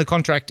clause in the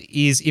contract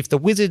is if the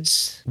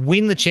Wizards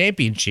win the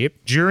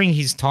championship during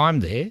his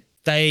time there,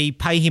 they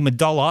pay him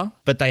 $1,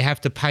 but they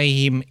have to pay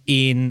him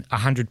in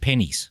 100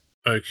 pennies.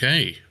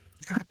 Okay.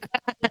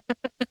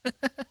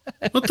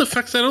 What the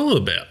fuck's that all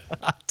about?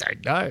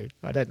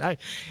 I don't know.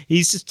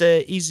 He's just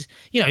he's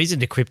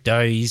into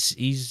crypto.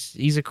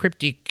 He's a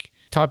cryptic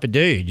type of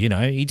dude.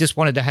 He just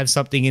wanted to have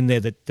something in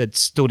there that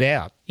stood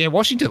out. Yeah,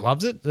 Washington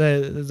loves it.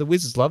 The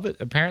Wizards love it.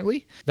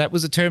 Apparently, that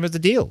was the term of the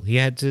deal. They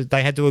had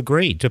to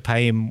agree to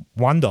pay him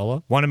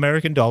 $1, $1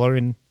 American dollar,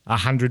 in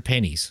 100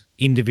 pennies,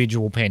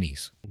 individual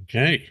pennies.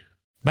 Okay.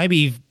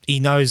 Maybe he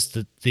knows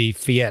that the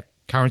fiat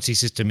currency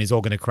system is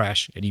all going to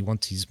crash, and he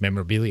wants his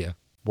memorabilia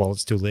while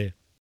it's still there.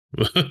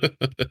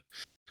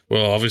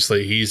 Well,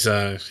 obviously he's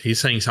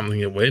saying something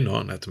that we're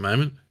not at the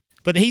moment.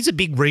 But he's a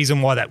big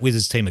reason why that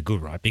Wizards team are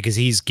good, right? Because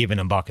he's given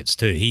them buckets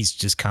too. He's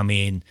just come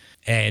in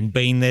and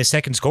been their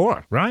second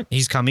scorer, right?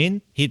 He's come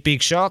in, hit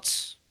big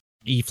shots.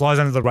 He flies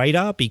under the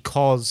radar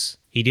because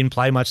he didn't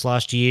play much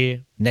last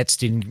year. Nets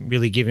didn't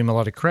really give him a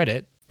lot of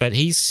credit, but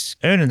he's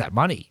earning that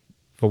money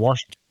for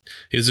Washington.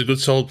 He's a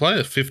good solid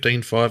player,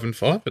 15, 5 and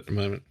 5 at the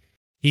moment.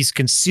 He's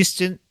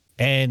consistent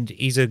and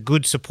he's a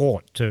good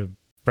support to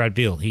Brad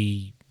Beal.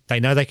 They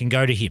know they can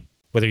go to him,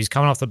 whether he's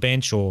coming off the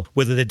bench or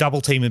whether they're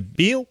double teaming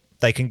Beal.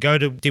 They can go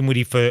to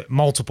Dinwiddie for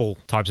multiple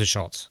types of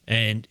shots,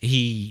 and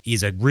he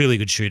is a really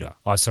good shooter.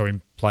 I saw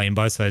him play in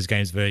both those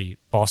games versus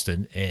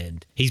Boston,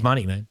 and he's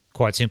money, man.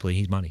 Quite simply,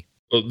 he's money.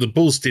 Well, the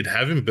Bulls did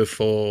have him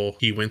before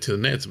he went to the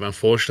Nets, but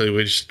unfortunately,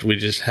 we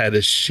just had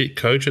a shit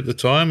coach at the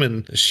time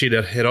and a shit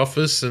at head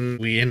office, and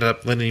we ended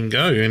up letting him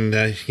go,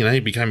 and he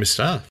became a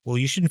star. Well,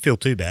 you shouldn't feel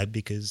too bad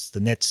because the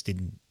Nets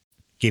didn't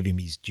give him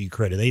his due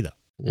credit either.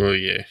 Well,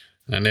 yeah,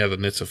 and now the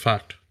Nets are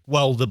fucked.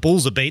 Well, the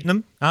Bulls are beating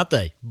them, aren't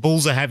they?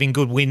 Bulls are having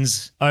good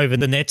wins over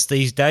the Nets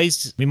these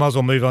days. We might as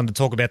well move on to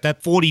talk about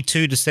that.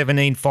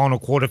 42-17 final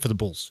quarter for the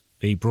Bulls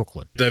v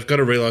Brooklyn. They've got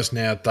to realise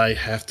now they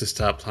have to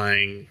start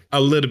playing a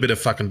little bit of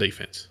fucking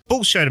defence.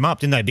 Bulls showed them up,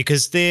 didn't they?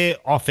 Because their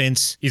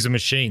offense is a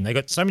machine. They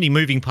got so many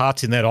moving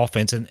parts in that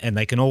offense, and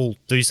they can all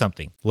do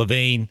something.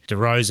 Levine,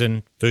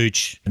 DeRozan,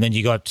 Vooch, and then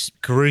you got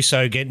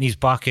Caruso getting his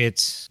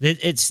buckets.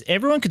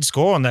 Everyone can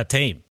score on that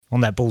team,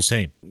 on that Bulls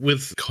team.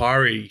 With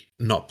Kyrie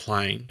not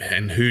playing,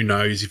 and who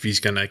knows if he's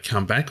going to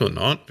come back or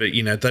not, but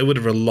they would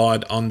have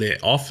relied on their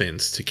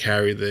offense to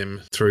carry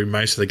them through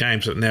most of the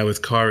games. But now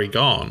with Kyrie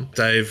gone,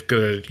 they've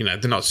got to,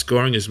 they're not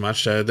scoring as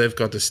much, so they've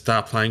got to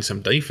start playing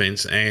some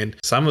defense. And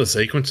some of the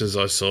sequences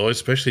I saw,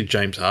 especially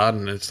James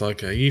Harden, it's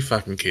like, are you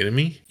fucking kidding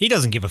me? He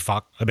doesn't give a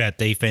fuck about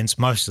defense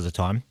most of the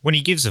time. When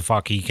he gives a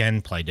fuck, he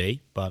can play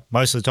D, but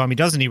most of the time he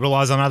doesn't. He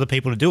relies on other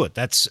people to do it.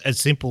 That's as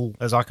simple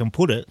as I can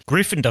put it.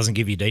 Griffin doesn't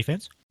give you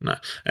defense. No,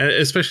 and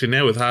especially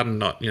now with Harden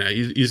not,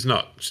 he's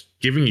not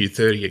giving you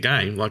 30 a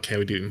game like how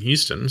he did in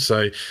Houston.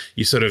 So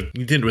you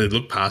didn't really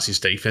look past his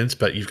defense,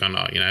 but you've gone,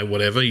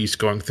 whatever, he's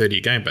scoring 30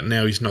 a game. But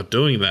now he's not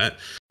doing that.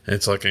 And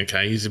it's like,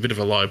 okay, he's a bit of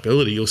a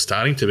liability. You're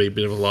starting to be a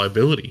bit of a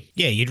liability.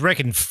 Yeah, you'd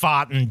reckon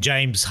farting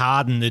James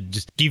Harden would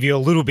just give you a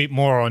little bit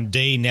more on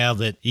D now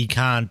that he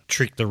can't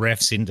trick the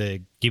refs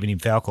into giving him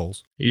foul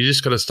calls. You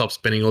just got to stop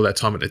spending all that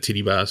time at the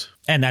titty bars.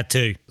 And that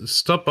too.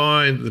 Stop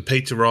buying the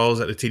pizza rolls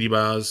at the titty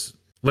bars.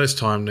 Less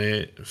time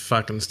there.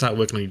 Fucking start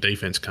working on your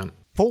defense, cunt.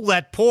 Pull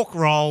that pork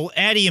roll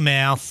out of your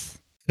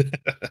mouth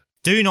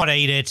Do not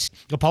eat it.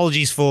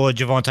 Apologies for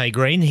Javonte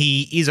Green.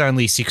 He is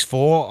only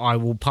 6'4". I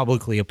will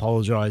publicly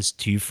apologise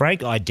to you,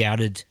 Frank. I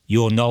doubted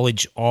your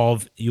knowledge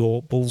of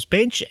your Bulls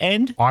bench,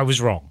 and I was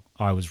wrong.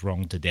 I was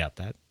wrong to doubt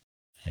that.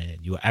 And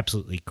you were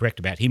absolutely correct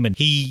about him. And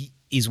he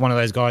is one of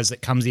those guys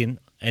that comes in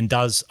and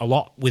does a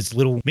lot with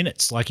little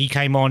minutes. Like he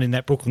came on in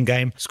that Brooklyn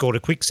game, scored a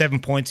quick 7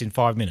 points in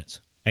 5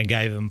 minutes. And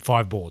gave him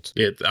 5 boards.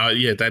 Yeah,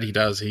 that he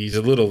does. He's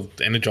a little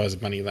energizer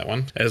bunny in that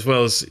one. As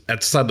well as at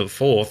the start of the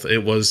fourth,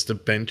 it was the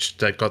bench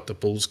that got the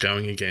Bulls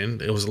going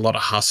again. It was a lot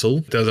of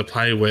hustle. There was a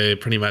play where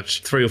pretty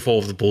much 3 or 4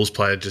 of the Bulls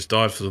players just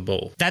dived for the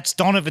ball. That's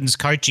Donovan's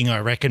coaching, I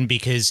reckon,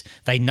 because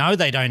they know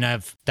they don't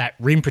have that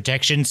rim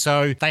protection,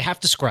 so they have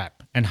to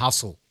scrap and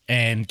hustle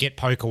and get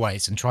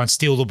pokeaways and try and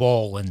steal the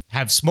ball and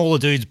have smaller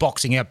dudes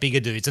boxing out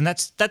bigger dudes. And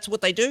that's what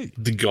they do.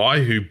 The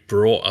guy who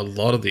brought a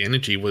lot of the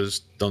energy was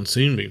Don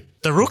Sunmu.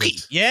 The rookie,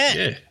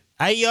 yeah.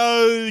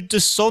 Ayo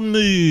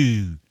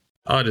Desonmu.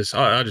 I just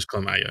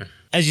call him Ayo.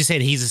 As you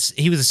said, he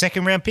was a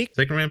second-round pick.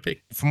 Second-round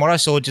pick. From what I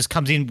saw, just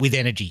comes in with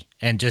energy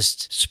and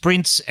just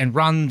sprints and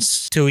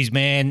runs to his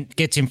man,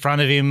 gets in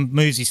front of him,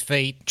 moves his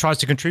feet, tries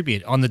to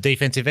contribute on the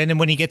defensive end. And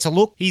when he gets a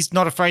look, he's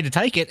not afraid to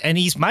take it, and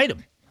he's made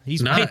them.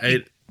 He's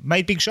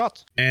made big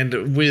shots.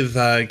 And with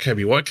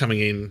Kobe White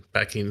coming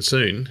back in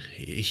soon,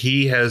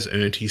 he has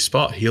earned his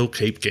spot. He'll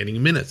keep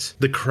getting minutes.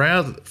 The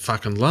crowd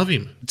fucking love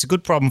him. It's a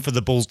good problem for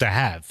the Bulls to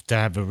have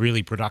a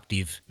really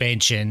productive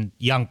bench and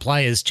young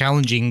players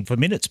challenging for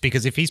minutes,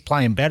 because if he's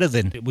playing better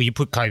than, well, you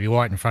put Kobe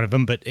White in front of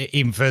him, but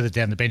even further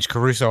down the bench,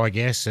 Caruso, I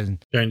guess,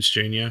 and Jones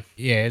Jr.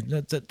 Yeah,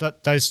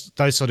 those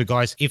sort of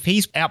guys. If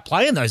he's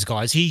outplaying those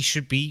guys, he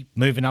should be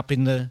moving up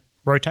in the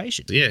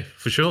rotation. Yeah,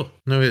 for sure.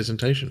 No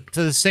hesitation.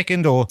 For the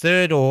second or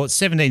third or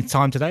 17th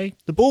time today,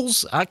 the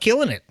Bulls are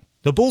killing it.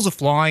 The Bulls are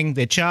flying,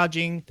 they're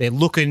charging, they're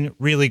looking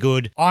really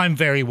good. I'm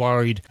very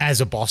worried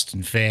as a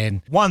Boston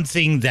fan. One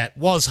thing that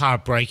was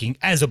heartbreaking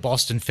as a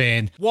Boston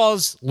fan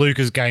was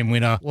Luka's game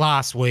winner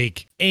last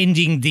week,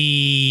 ending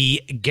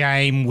the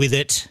game with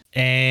it.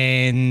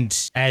 And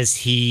as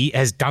he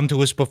has done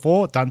to us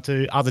before, done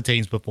to other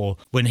teams before,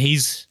 when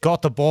he's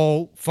got the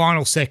ball,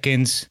 final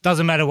seconds,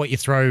 doesn't matter what you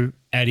throw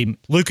at him,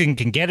 Luka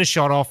can get a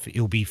shot off,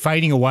 he'll be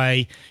fading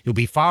away, he'll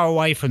be far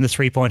away from the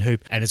three-point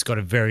hoop, and it's got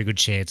a very good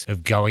chance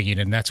of going in.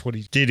 And that's what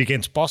he did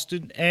against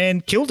Boston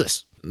and killed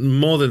us.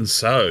 More than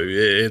so,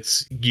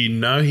 it's,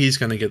 he's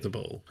going to get the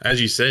ball. As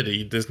you said,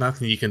 there's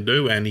nothing you can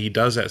do, and he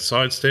does that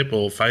sidestep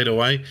or fade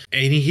away,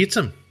 and he hits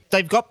him.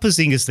 They've got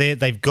Porzingis there,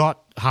 they've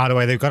got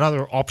Hardaway, they've got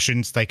other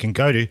options they can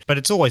go to, but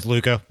it's always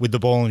Luka with the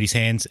ball in his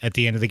hands at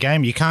the end of the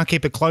game. You can't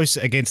keep it close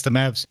against the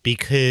Mavs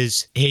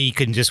because he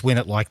can just win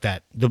it like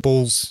that. The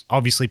Bulls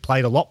obviously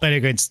played a lot better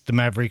against the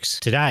Mavericks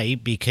today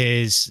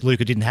because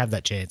Luka didn't have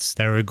that chance.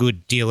 They were a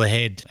good deal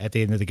ahead at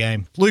the end of the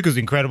game. Luka's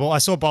incredible. I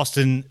saw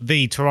Boston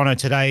v Toronto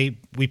today.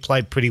 We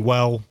played pretty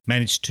well,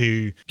 managed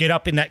to get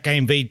up in that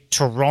game v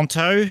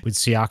Toronto with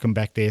Siakam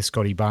back there,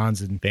 Scotty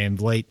Barnes and Van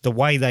Vliet. The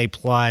way they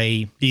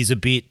play is a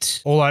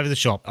bit all over the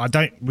shop. I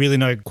don't really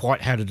know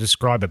quite how to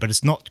describe it, but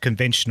it's not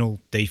conventional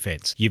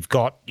defense. You've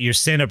got your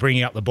center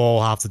bringing up the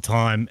ball half the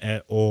time,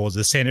 or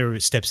the center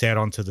steps out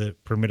onto the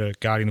perimeter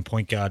guarding the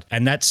point guard,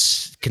 and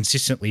that's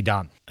consistently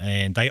done.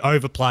 And they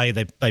overplay,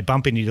 they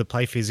bump into the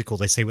play physical,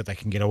 they see what they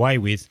can get away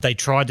with. They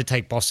tried to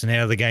take Boston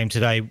out of the game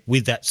today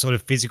with that sort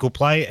of physical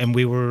play, and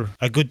we were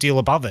a good deal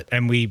above it.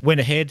 And we went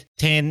ahead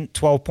 10,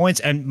 12 points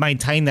and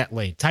maintained that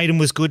lead. Tatum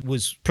was good,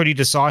 was pretty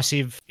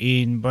decisive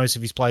in most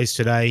of his plays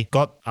today,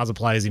 got other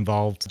players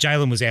involved.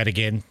 Jalen was out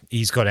again.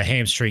 He's got a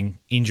hamstring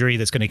injury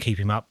that's going to keep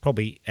him up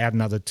probably out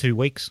another 2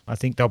 weeks. I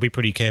think they'll be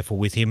pretty careful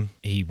with him.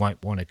 He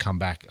won't want to come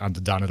back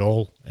underdone at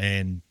all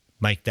and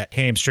make that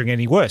hamstring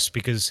any worse,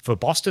 because for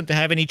Boston to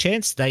have any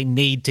chance, they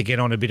need to get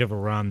on a bit of a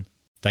run.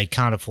 They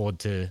can't afford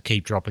to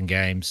keep dropping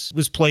games. It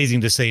was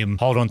pleasing to see him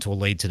hold on to a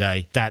lead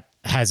today. That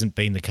hasn't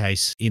been the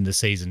case in the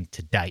season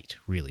to date,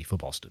 really, for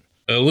Boston.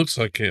 It looks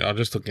like, I'm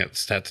just looking at the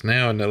stats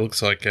now, and it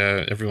looks like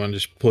everyone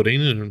just put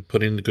in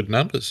the good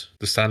numbers.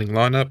 The starting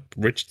lineup,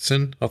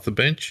 Richardson off the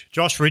bench.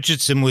 Josh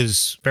Richardson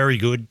was very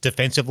good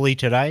defensively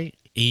today.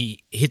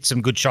 He hit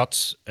some good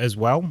shots as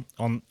well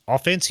on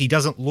offense. He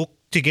doesn't look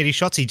to get his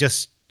shots. He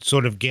just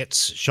sort of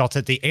gets shots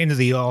at the end of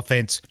the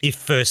offense. If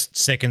first,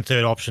 second,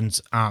 third options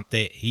aren't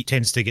there, he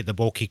tends to get the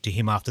ball kicked to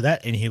him after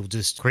that, and he'll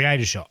just create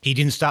a shot. He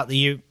didn't start the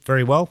year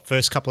very well.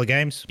 First couple of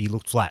games, he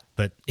looked flat,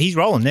 but he's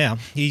rolling now.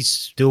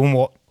 He's doing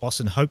what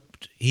Boston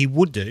hoped he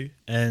would do,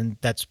 and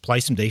that's play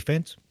some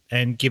defense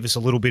and give us a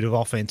little bit of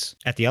offense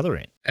at the other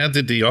end. How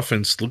did the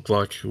offense look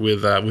like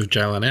with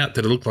Jalen out?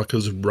 Did it look like it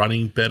was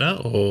running better,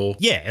 or?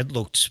 Yeah, it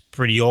looked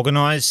pretty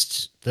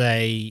organised.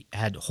 They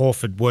had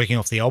Horford working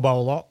off the elbow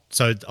a lot.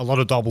 So a lot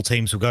of double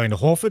teams were going to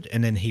Horford,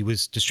 and then he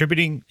was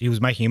distributing. He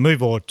was making a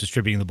move or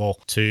distributing the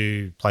ball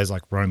to players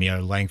like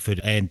Romeo,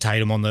 Langford, and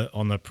Tatum on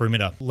the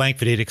perimeter.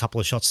 Langford hit a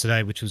couple of shots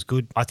today, which was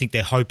good. I think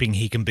they're hoping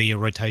he can be a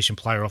rotation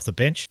player off the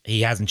bench.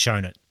 He hasn't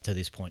shown it to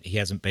this point. He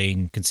hasn't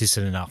been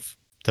consistent enough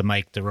to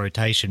make the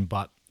rotation,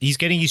 but he's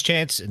getting his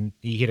chance, and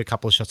he hit a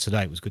couple of shots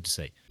today. It was good to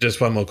see.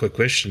 Just one more quick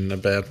question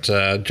about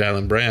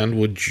Jaylen Brown.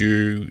 Would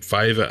you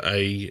favour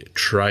a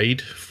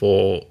trade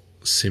for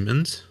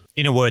Simmons?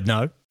 In a word,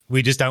 no.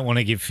 We just don't want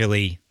to give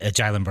Philly a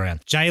Jaylen Brown.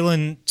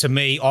 Jaylen, to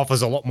me,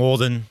 offers a lot more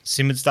than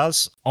Simmons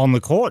does on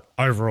the court.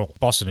 Overall,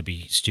 Boston would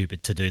be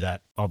stupid to do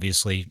that.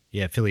 Obviously,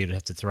 yeah, Philly would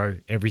have to throw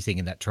everything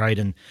in that trade,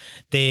 and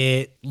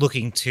they're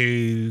looking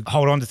to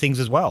hold on to things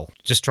as well.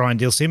 Just try and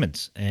deal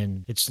Simmons.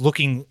 And it's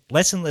looking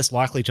less and less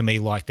likely to me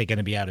like they're going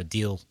to be able to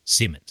deal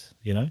Simmons.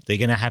 You know, they're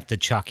going to have to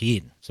chuck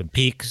in some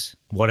picks,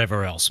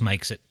 whatever else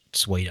makes it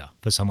sweeter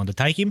for someone to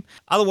take him.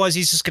 Otherwise,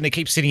 he's just going to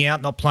keep sitting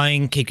out, not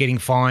playing, keep getting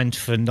fined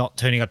for not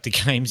turning up to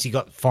games. He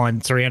got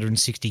fined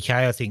 $360K,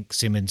 I think,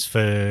 Simmons,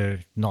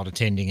 for not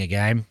attending a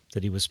game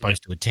that he was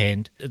supposed to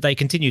attend. They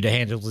continue to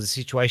handle the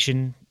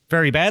situation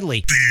very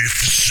badly.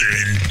 Beefs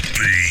and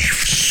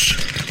beefs.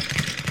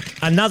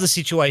 Another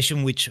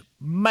situation which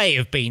may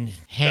have been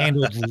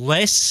handled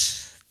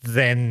less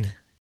than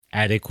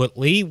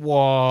adequately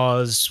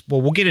was,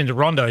 well, we'll get into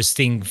Rondo's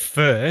thing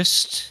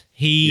first.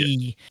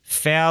 He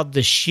fouled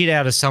the shit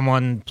out of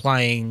someone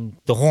playing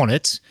the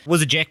Hornets,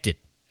 was ejected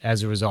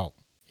as a result.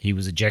 He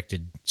was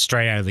ejected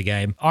straight out of the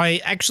game. I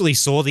actually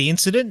saw the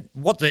incident.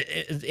 What the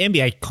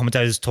NBA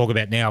commentators talk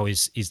about now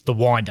is the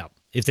wind-up.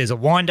 If there's a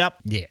wind-up,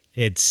 yeah,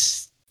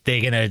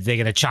 they're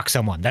gonna chuck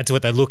someone. That's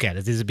what they look at.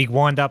 If there's a big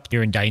wind-up,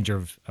 you're in danger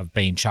of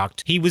being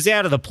chucked. He was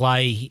out of the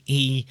play.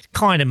 He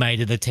kind of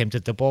made an attempt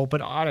at the ball,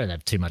 but I don't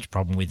have too much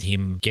problem with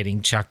him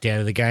getting chucked out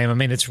of the game. I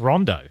mean, it's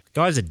Rondo.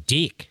 Guy's a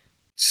dick.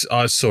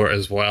 I saw it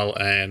as well,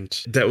 and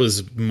that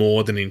was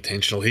more than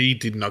intentional. He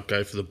did not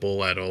go for the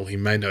ball at all. He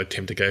made no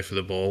attempt to go for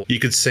the ball. You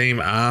could see him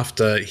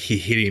after he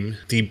hit him.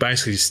 He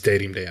basically stared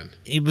him down.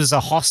 It was a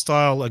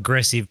hostile,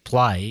 aggressive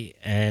play,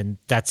 and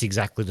that's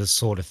exactly the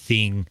sort of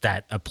thing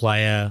that a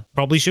player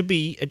probably should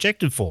be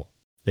ejected for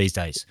these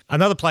days.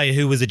 Another player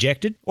who was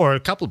ejected, or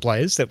a couple of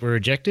players that were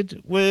ejected,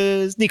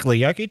 was Nikola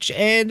Jokic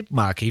and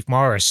Markieff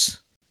Morris.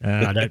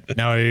 I don't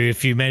know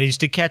if you managed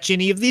to catch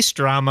any of this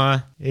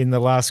drama in the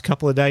last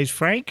couple of days,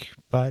 Frank,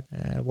 but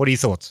what are your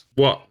thoughts?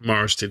 What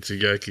Morris did to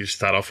Jokic to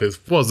start off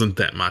with wasn't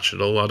that much at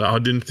all. I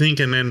didn't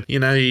think. And then,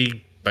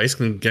 he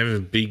basically gave him a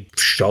big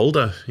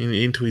shoulder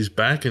into his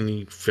back and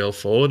he fell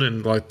forward,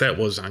 and that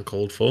was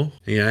uncalled for.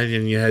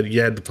 And you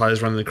had the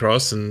players running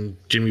across, and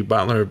Jimmy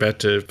Butler about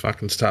to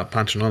fucking start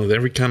punching on with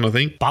every cunt, I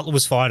think. Butler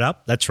was fired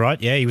up. That's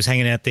right. Yeah, he was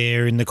hanging out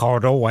there in the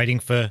corridor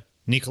waiting for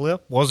Nikola,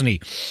 wasn't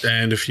he?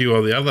 And a few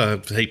of the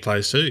other Heat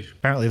players too.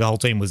 Apparently the whole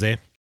team was there.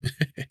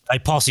 They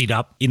posseed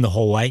up in the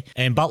hallway,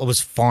 and Butler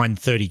was fined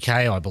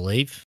 $30K, I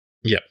believe.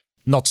 Yep.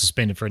 Not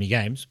suspended for any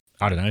games.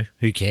 I don't know.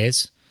 Who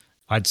cares?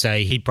 I'd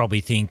say he'd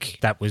probably think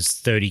that was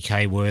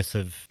 $30K worth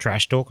of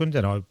trash talking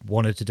that I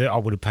wanted to do. I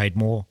would have paid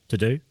more to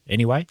do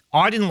anyway.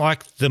 I didn't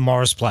like the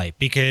Morris play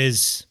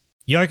because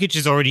Jokic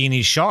is already in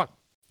his shot.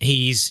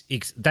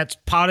 That's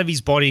part of his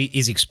body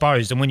is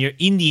exposed, and when you're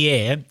in the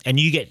air and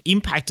you get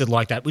impacted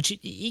like that, which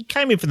he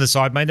came in from the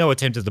side, made no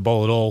attempt at the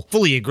ball at all.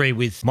 Fully agree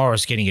with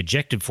Morris getting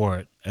ejected for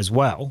it as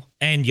well,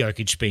 and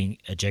Jokic being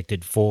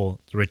ejected for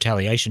the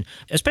retaliation,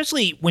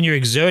 especially when you're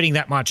exerting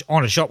that much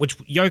on a shot, which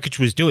Jokic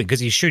was doing because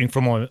he's shooting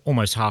from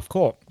almost half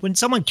court. When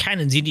someone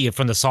cannons into you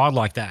from the side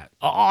like that,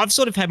 I've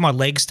sort of had my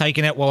legs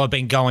taken out while I've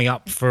been going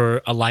up for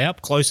a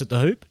layup close at the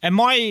hoop, and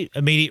my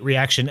immediate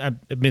reaction,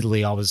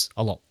 admittedly, I was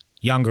a lot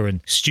younger and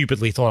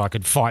stupidly thought I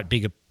could fight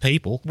bigger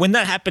people. When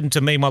that happened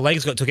to me, my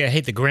legs got took out,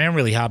 hit the ground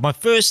really hard. My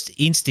first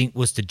instinct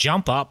was to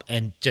jump up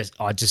and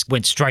I just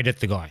went straight at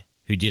the guy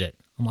who did it.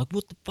 I'm like,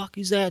 what the fuck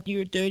is that?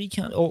 You're a dirty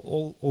cunt.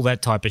 All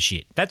that type of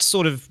shit. That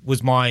sort of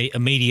was my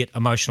immediate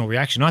emotional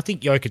reaction. I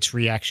think Jokic's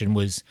reaction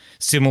was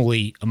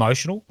similarly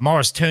emotional.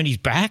 Morris turned his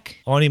back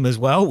on him as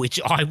well, which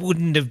I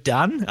wouldn't have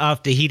done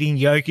after hitting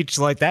Jokic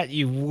like that.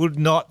 You would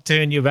not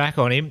turn your back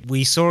on him.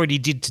 We saw what he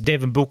did to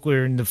Devin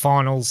Booker in the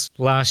finals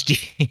last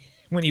year.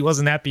 When he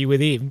wasn't happy with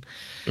him,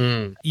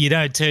 you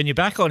don't turn your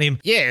back on him.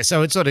 Yeah,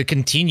 so it sort of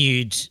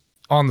continued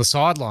on the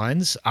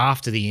sidelines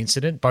after the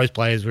incident. Both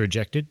players were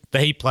ejected. The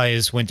Heat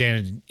players went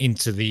down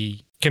into the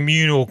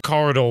communal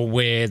corridor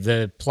where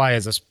the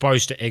players are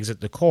supposed to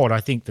exit the court. I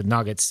think the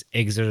Nuggets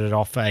exited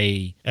off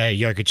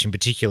Jokic in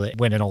particular,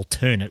 went an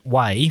alternate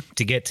way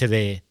to get to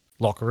their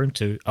locker room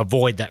to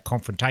avoid that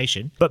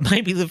confrontation. But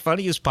maybe the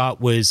funniest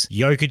part was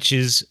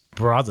Jokic's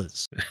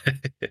brothers.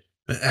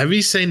 Have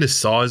you seen the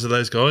size of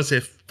those guys?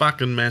 They're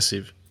fucking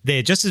massive.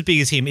 They're just as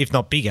big as him, if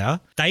not bigger.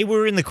 They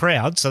were in the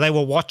crowd, so they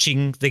were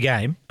watching the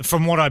game.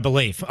 From what I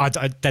believe, I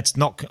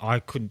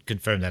couldn't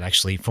confirm that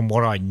actually. From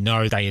what I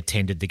know, they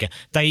attended the game.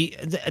 They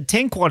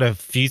attend quite a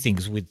few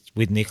things with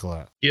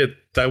Nikola. Yeah,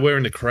 they were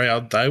in the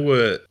crowd.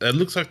 It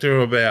looks like there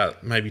were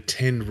about maybe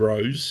 10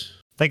 rows.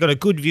 They got a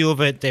good view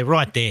of it. They're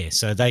right there.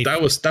 So they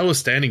were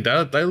standing.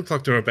 They looked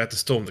like they were about to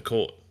storm the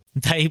court.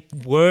 They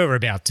were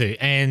about to.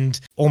 And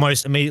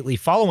almost immediately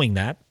following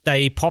that,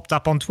 they popped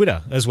up on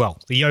Twitter as well.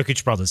 The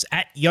Jokic brothers,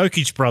 at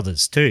Jokic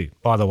brothers too,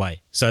 by the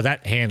way. So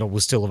that handle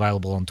was still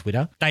available on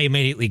Twitter. They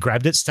immediately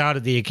grabbed it,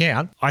 started the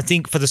account, I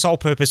think for the sole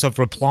purpose of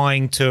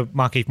replying to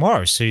Markieff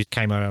Morris, who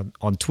came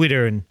on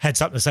Twitter and had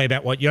something to say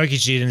about what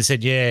Jokic did and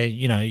said, yeah,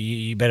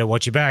 you better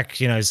watch your back,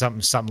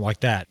 something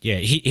like that. Yeah,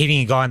 hitting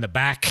a guy in the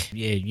back,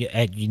 yeah,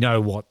 and you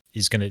know what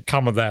is going to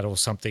come of that or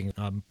something.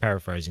 I'm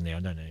paraphrasing there. I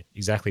don't know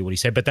exactly what he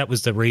said, but that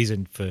was the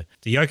reason for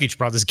the Jokic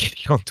brothers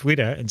getting on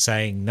Twitter and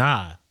saying,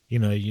 nah,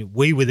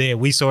 we were there.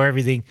 We saw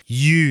everything.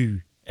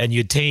 You and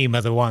your team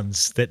are the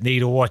ones that need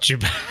to watch your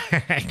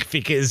back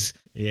because,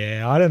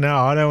 yeah, I don't know.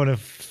 I don't want to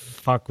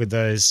fuck with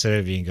those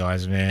Serbian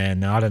guys,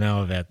 man. I don't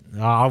know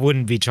I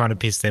wouldn't be trying to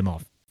piss them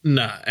off.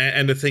 No,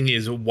 and the thing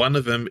is, one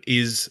of them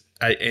is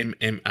a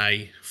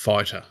MMA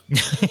fighter.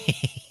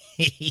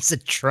 He's a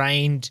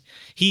trained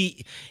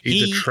he's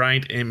a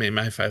trained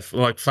MMA fighter.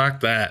 Like, fuck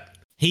that.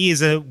 He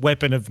is a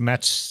weapon of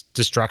mass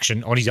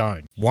destruction on his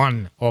own.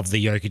 One of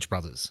the Jokic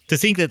brothers. To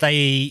think that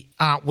they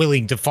aren't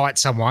willing to fight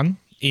someone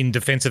in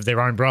defense of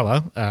their own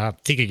brother,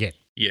 think again.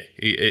 Yeah,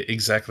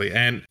 exactly.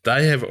 And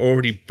they have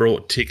already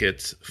brought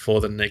tickets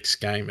for the next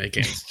game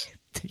against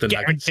the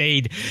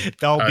guaranteed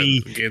they'll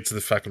be against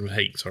the fucking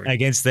Heat. Sorry,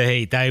 against the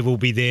Heat. They will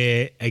be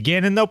there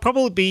again, and they'll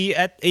probably be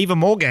at even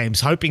more games,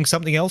 hoping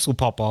something else will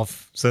pop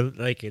off so that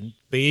they can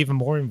be even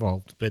more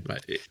involved. But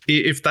mate,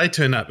 if they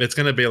turn up, it's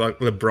going to be like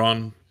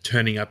LeBron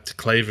turning up to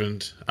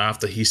Cleveland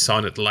after he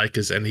signed at the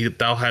Lakers, and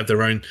they'll have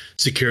their own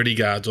security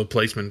guards or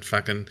policemen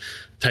fucking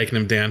taking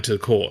them down to the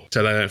court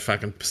so they don't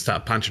fucking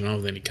start punching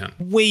over then he can't.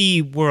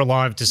 We were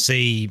alive to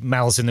see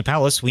Malice in the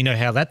Palace. We know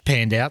how that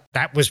panned out.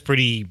 That was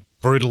pretty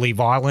brutally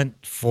violent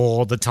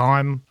for the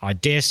time. I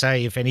dare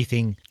say, if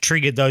anything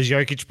triggered those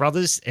Jokic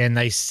brothers and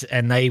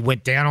they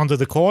went down onto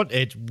the court,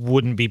 it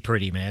wouldn't be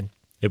pretty, man.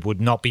 It would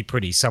not be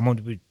pretty.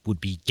 Someone would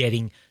be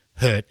getting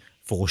hurt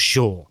for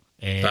sure.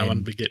 And someone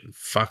would be getting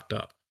fucked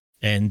up.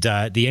 And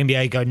the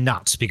NBA go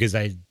nuts because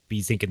they'd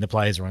be thinking the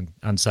players are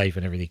unsafe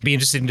and everything. Be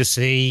interesting to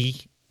see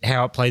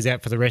how it plays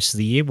out for the rest of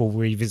the year. We'll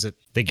revisit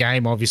the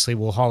game. Obviously,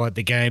 we'll highlight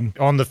the game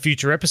on the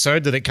future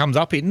episode that it comes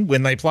up in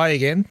when they play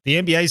again.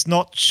 The NBA's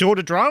not short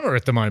of drama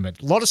at the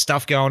moment. A lot of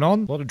stuff going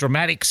on. A lot of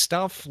dramatic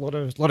stuff. A lot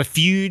of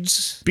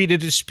feuds, bitter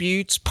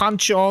disputes,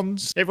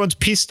 punch-ons. Everyone's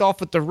pissed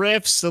off at the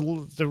refs.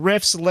 The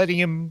refs are letting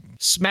them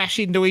smash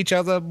into each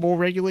other more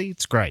regularly.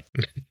 It's great.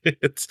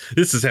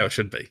 This is how it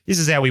should be. This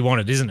is how we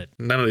want it, isn't it?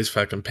 None of this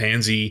fucking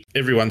pansy.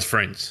 Everyone's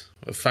friends.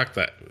 Well, fuck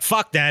that.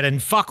 Fuck that,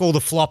 and fuck all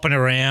the flopping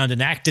around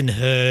and acting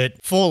hurt,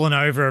 falling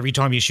over every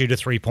time you shoot a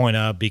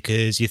three-pointer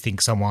because you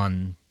think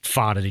someone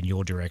farted in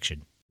your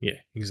direction. Yeah,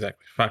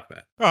 exactly. Fuck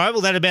that. All right,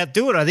 well, that about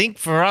do it, I think,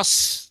 for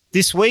us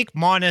this week,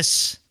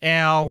 minus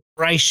our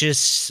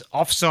gracious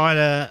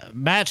offsider,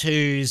 Matt,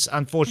 who's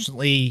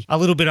unfortunately a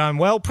little bit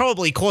unwell,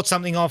 probably caught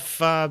something off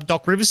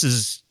Doc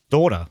Rivers'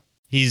 daughter,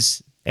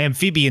 his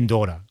amphibian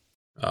daughter.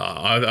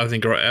 I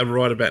think right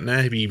about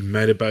now he'd be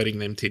motorboating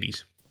them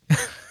titties.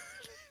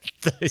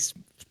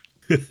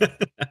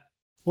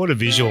 What a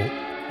visual.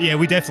 Yeah,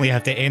 we definitely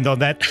have to end on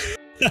that.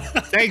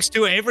 Thanks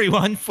to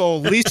everyone for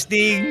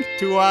listening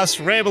to us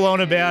ramble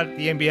on about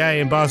the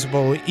NBA and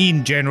basketball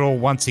in general.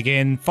 Once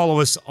again, follow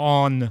us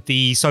on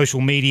the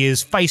social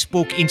medias,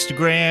 Facebook,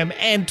 Instagram,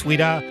 and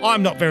Twitter.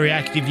 I'm not very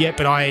active yet,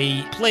 but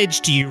I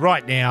pledge to you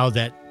right now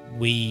that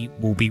we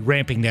will be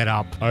ramping that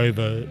up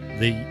over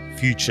the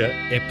future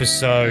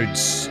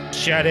episodes.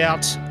 Shout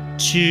out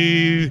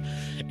to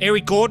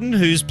Eric Gordon,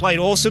 who's played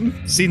awesome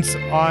since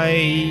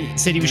I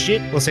said he was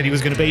shit, or said he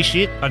was going to be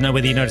shit. I don't know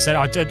whether you noticed that.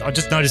 I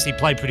just noticed he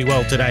played pretty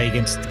well today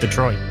against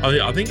Detroit.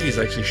 I think he's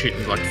actually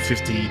shooting like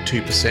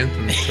 52%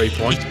 from 3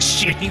 points. He's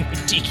shooting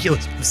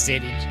ridiculous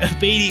percentage.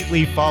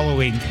 Immediately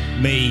following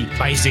me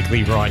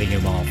basically writing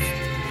him off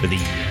for the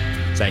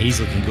year. So he's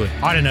looking good.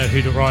 I don't know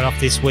who to write off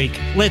this week.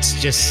 Let's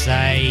just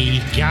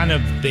say gonna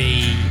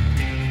be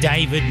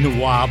David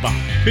Nwaba.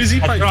 Who's he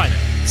playing? Right.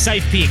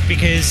 Safe pick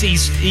because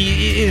he's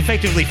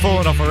effectively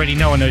fallen off already.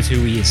 No one knows who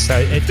he is,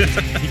 so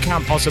he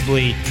can't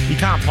possibly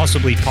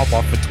pop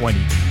off for 20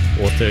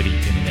 or 30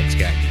 in the next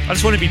game. I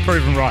just want to be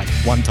proven right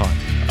one time.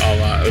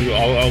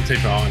 I'll keep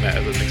an eye on that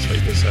over the next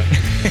week or so.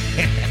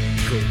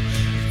 Cool.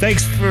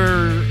 Thanks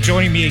for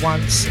joining me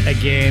once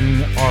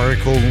again,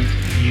 Oracle.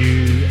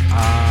 You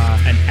are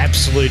an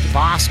absolute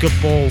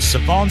basketball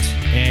savant,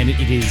 and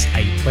it is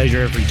a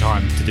pleasure every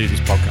time to do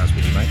this podcast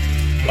with you, mate.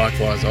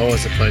 Likewise,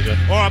 always a pleasure.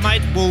 All right,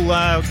 mate. We'll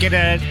get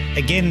at it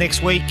again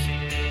next week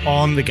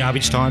on the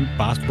Garbage Time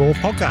Basketball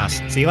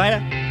Podcast. See you later.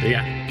 See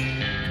ya.